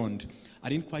and beyond. I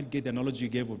didn't quite get the analogy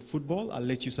you gave of football. I'll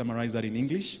let you summarize that in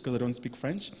English because I don't speak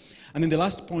French. And then the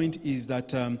last point is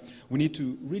that we need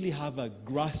to really have a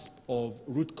grasp of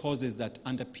root causes that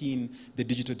underpin the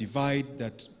digital divide,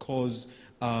 that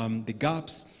cause the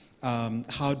gaps.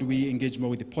 How do we engage more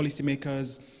with the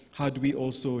policymakers? How do we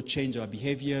also change our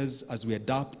behaviors as we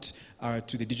adapt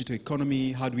to the digital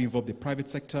economy? How do we involve the private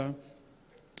sector?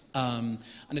 And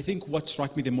I think what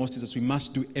struck me the most is that we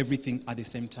must do everything at the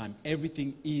same time.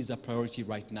 Everything is a priority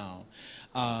right now.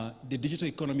 The digital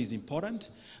economy is important,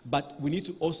 but we need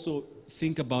to also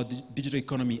think about the digital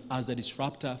economy as a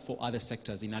disruptor for other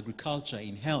sectors, in agriculture,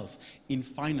 in health, in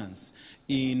finance,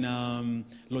 in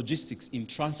logistics, in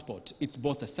transport. It's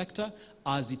both a sector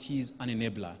as it is an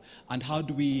enabler. And how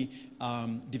do we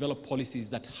develop policies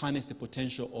that harness the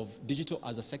potential of digital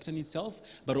as a sector in itself,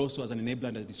 but also as an enabler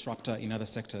and a disruptor in other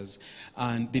sectors?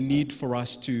 And the need for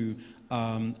us to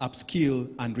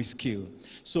upskill and reskill.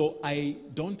 So I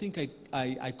don't think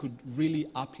I could really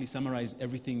aptly summarize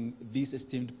everything this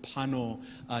esteemed panel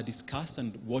discussed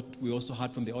and what we also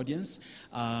heard from the audience.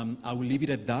 I will leave it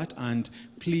at that, and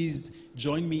please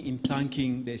join me in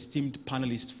thanking the esteemed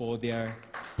panelists for their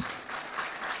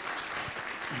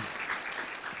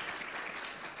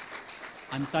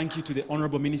and thank you to the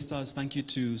honorable ministers, thank you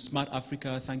to Smart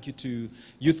Africa, thank you to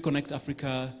Youth Connect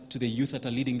Africa, to the youth that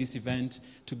are leading this event,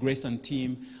 to Grace and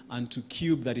team, and to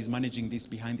Cube that is managing this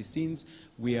behind the scenes.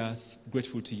 We are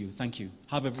grateful to you. Thank you.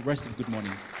 Have a rest of good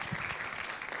morning.